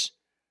voice,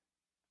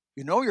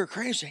 you're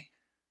crazy.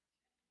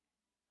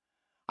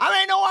 I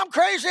may know I'm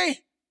crazy,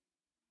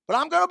 but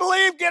I'm going to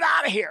believe, get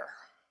out of here.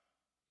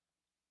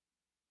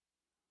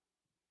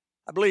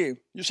 I believe.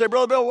 You say,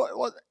 Brother Bill,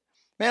 what?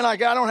 Man, I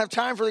don't have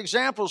time for the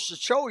examples to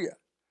show you.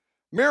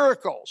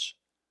 Miracles.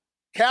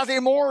 Kathy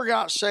Moore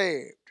got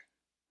saved.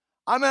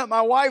 I met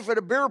my wife at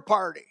a beer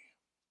party.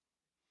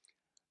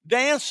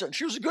 Dancing.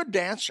 She was a good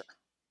dancer.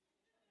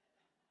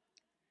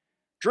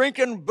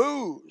 Drinking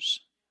booze.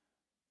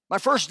 My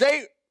first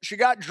date, she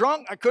got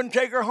drunk. I couldn't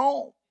take her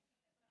home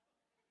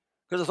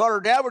because I thought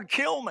her dad would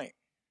kill me.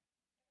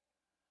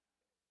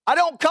 I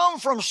don't come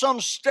from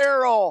some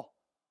sterile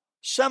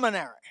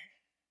seminary.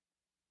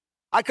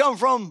 I come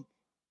from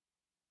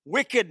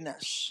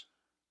wickedness.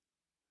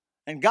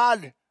 And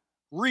God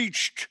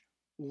reached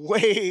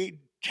way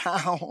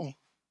down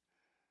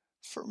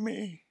for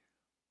me.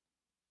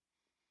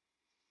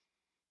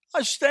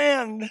 I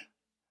stand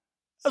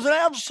as an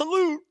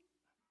absolute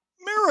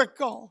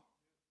miracle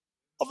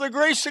of the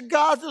grace of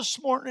God this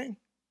morning.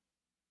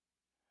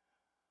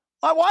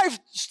 My wife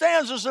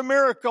stands as a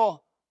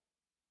miracle.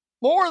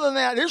 More than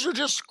that, here's a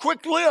just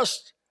quick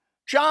list.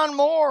 John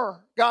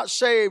Moore got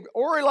saved.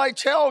 Ori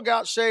Lytell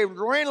got saved.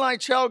 Lorraine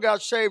Lytell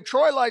got saved.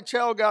 Troy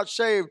Lytell got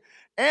saved.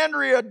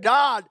 Andrea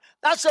Dodd.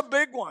 That's a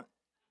big one.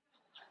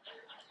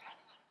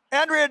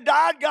 Andrea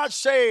Dodd got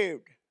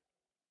saved.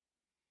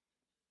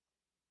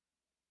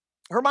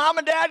 Her mom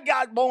and dad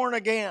got born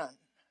again.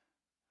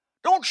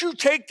 Don't you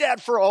take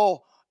that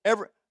for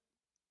every.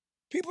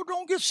 People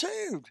don't get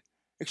saved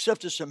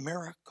except it's a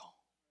miracle.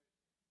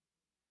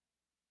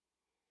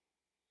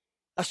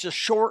 That's a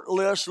short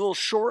list, a little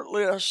short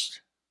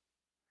list.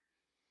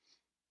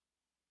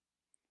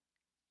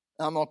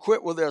 I'm going to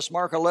quit with this.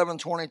 Mark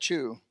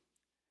 11:22.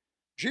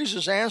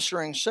 Jesus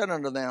answering said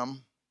unto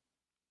them,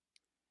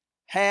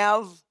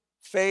 have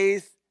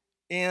faith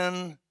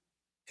in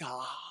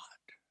God.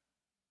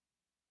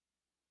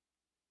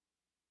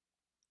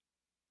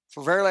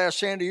 For verily I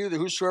say unto you that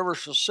whosoever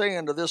shall say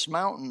unto this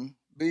mountain,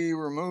 be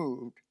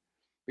removed,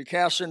 be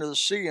cast into the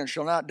sea, and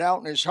shall not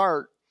doubt in his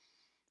heart,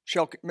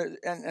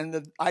 and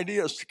the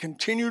idea is to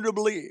continue to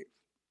believe.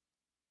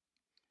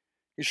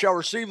 He shall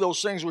receive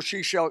those things which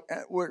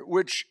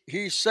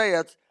he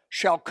saith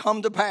shall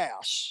come to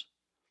pass.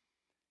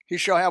 He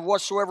shall have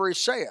whatsoever he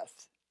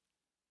saith.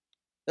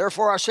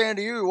 Therefore I say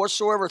unto you,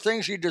 whatsoever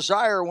things ye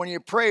desire when ye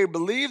pray,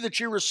 believe that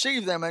ye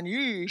receive them, and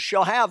ye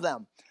shall have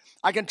them.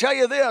 I can tell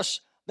you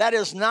this, that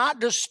is not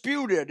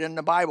disputed in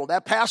the Bible.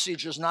 That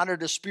passage is not a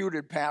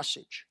disputed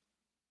passage.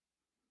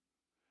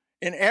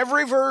 In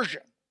every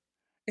version,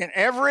 in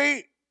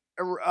every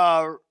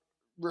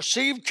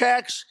received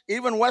text,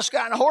 even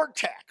Westcott and Hort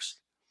text,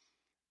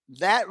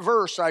 that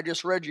verse I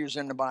just read you is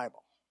in the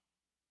Bible.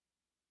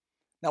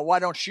 Now, why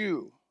don't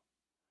you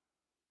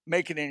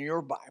make it in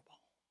your Bible?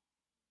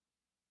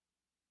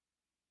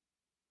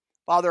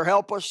 Father,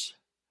 help us.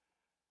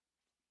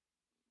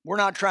 We're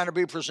not trying to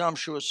be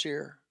presumptuous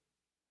here.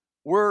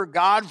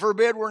 God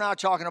forbid, we're not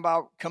talking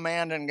about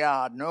commanding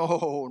God.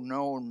 No,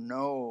 no,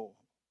 no.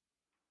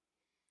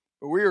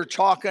 But we are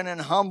talking in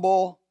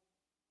humble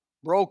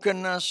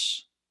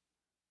brokenness,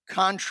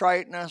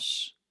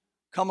 contriteness,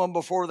 coming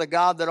before the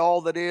God that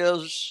all that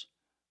is,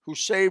 who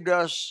saved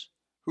us,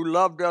 who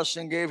loved us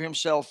and gave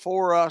himself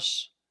for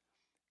us,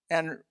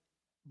 and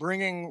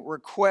bringing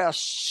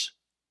requests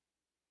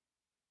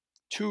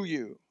to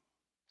you,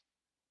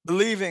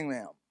 believing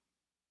them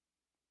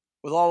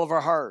with all of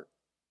our heart,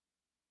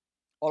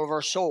 all of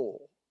our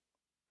soul,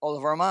 all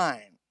of our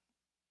mind,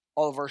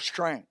 all of our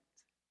strength,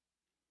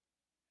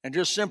 and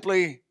just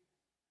simply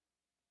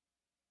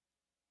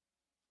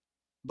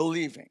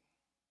believing.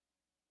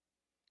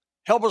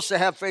 Help us to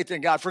have faith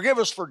in God. Forgive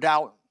us for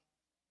doubting.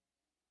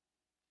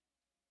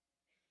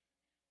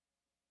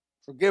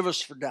 Forgive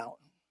us for doubting.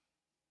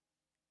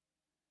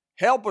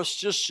 Help us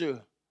just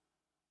to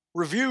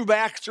review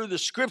back through the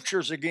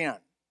scriptures again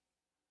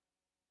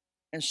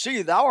and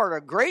see thou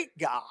art a great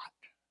God.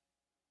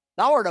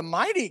 Thou art a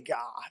mighty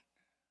God.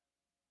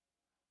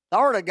 Thou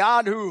art a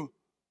God who,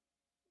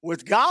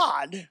 with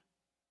God,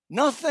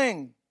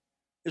 Nothing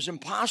is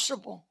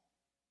impossible.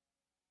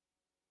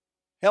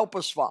 Help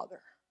us,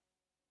 Father.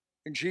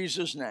 In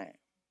Jesus' name,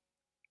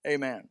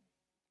 amen.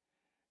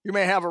 You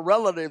may have a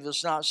relative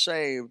that's not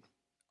saved,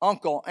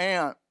 uncle,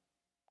 aunt,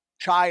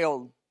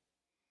 child,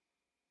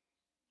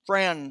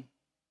 friend.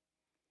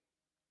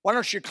 Why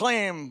don't you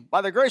claim,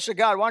 by the grace of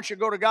God, why don't you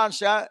go to God and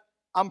say,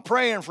 I'm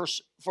praying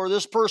for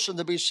this person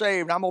to be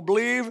saved. I'm going to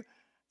believe,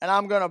 and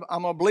I'm going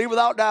to believe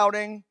without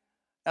doubting,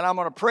 and I'm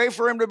going to pray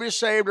for him to be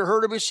saved or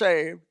her to be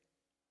saved.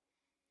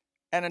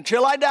 And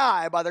until I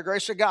die, by the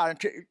grace of God,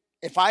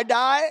 if I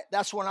die,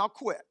 that's when I'll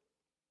quit.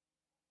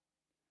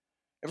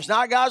 If it's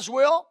not God's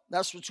will,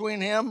 that's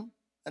between him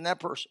and that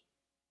person.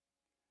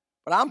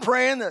 But I'm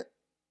praying that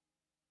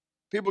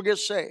people get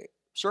saved,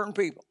 certain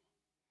people.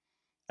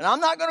 And I'm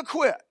not going to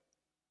quit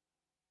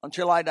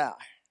until I die.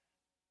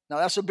 Now,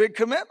 that's a big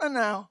commitment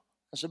now.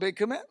 That's a big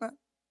commitment.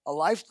 A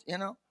life,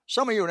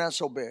 Some of you are not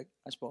so big,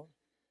 I suppose.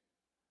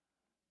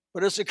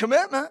 But it's a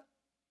commitment.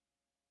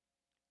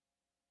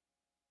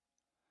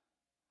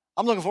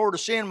 I'm looking forward to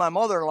seeing my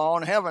mother-in-law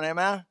in heaven,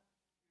 amen?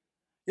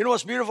 You know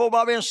what's beautiful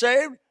about being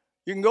saved?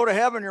 You can go to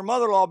heaven, your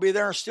mother-in-law will be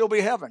there and still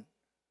be heaven.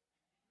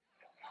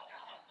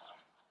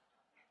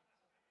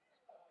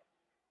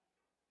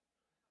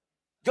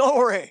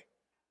 Glory.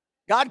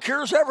 God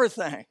cures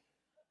everything.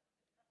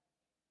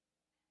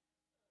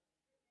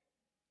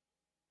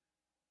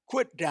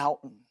 Quit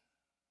doubting.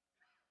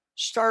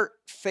 Start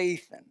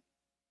faithing.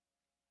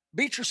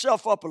 Beat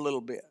yourself up a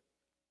little bit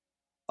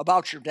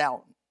about your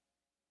doubting.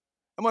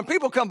 And when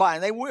people come by,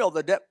 and they will,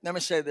 let me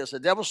say this, the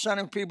devil's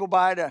sending people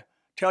by to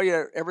tell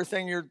you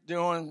everything you're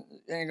doing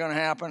ain't going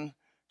to happen.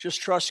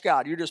 Just trust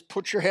God. You just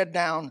put your head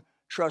down,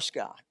 trust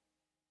God.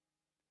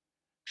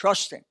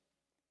 Trust him.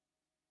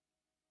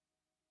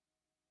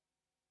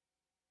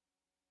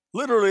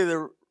 Literally,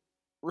 the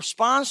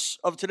response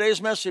of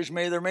today's message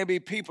there may be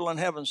people in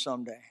heaven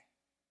someday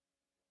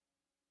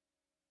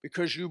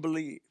because you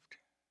believed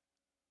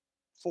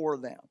for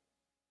them.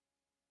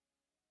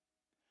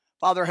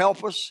 Father,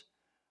 help us.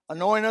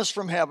 Anoint us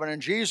from heaven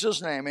in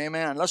Jesus' name,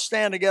 amen. Let's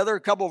stand together,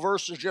 a couple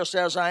verses, just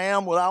as I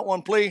am, without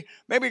one plea.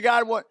 Maybe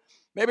God,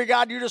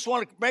 you just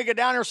want to make it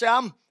down here and say,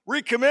 I'm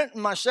recommitting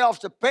myself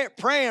to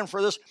praying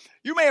for this.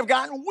 You may have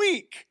gotten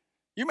weak.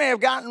 You may have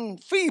gotten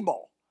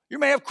feeble. You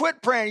may have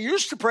quit praying. You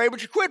used to pray,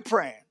 but you quit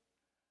praying.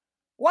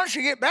 Why don't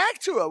you get back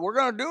to it? We're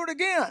going to do it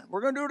again.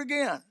 We're going to do it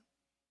again.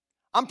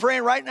 I'm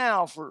praying right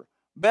now for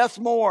Beth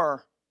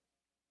Moore.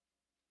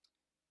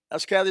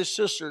 That's Kathy's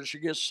sister. She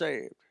gets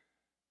saved.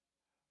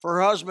 For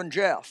her husband,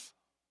 Jeff.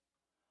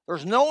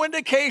 There's no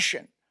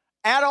indication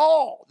at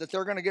all that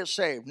they're going to get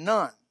saved.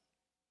 None.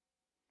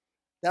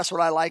 That's what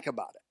I like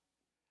about it.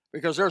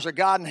 Because there's a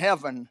God in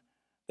heaven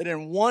that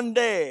in one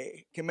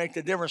day can make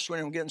the difference between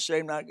them getting saved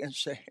and not getting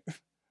saved.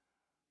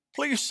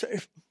 Please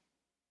save them.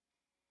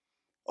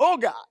 Oh,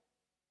 God,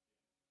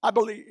 I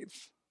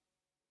believe.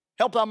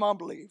 Help my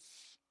unbelief.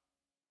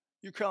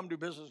 You come do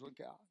business with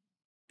God.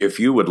 If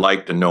you would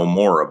like to know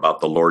more about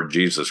the Lord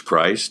Jesus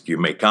Christ, you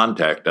may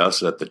contact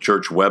us at the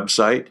church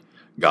website,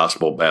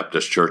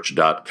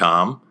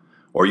 gospelbaptistchurch.com,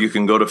 or you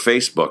can go to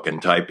Facebook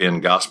and type in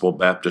Gospel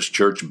Baptist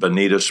Church,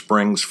 Bonita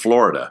Springs,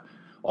 Florida.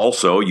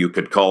 Also, you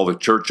could call the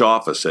church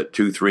office at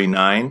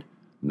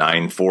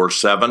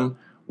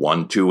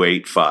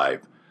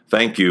 239-947-1285.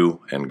 Thank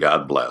you, and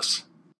God bless.